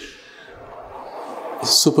 which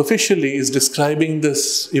superficially is describing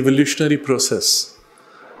this evolutionary process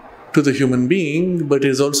to the human being, but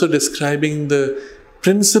is also describing the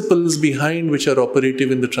principles behind which are operative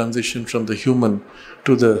in the transition from the human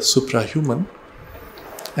to the suprahuman,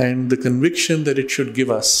 and the conviction that it should give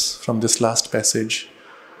us from this last passage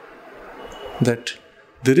that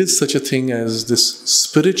there is such a thing as this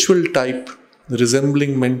spiritual type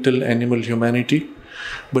resembling mental animal humanity,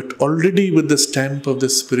 but already with the stamp of the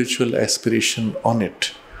spiritual aspiration on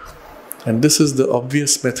it. And this is the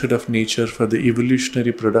obvious method of nature for the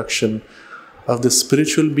evolutionary production of the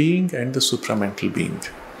spiritual being and the supramental being.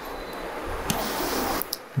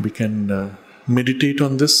 We can meditate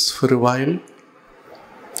on this for a while,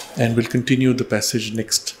 and we'll continue the passage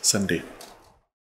next Sunday.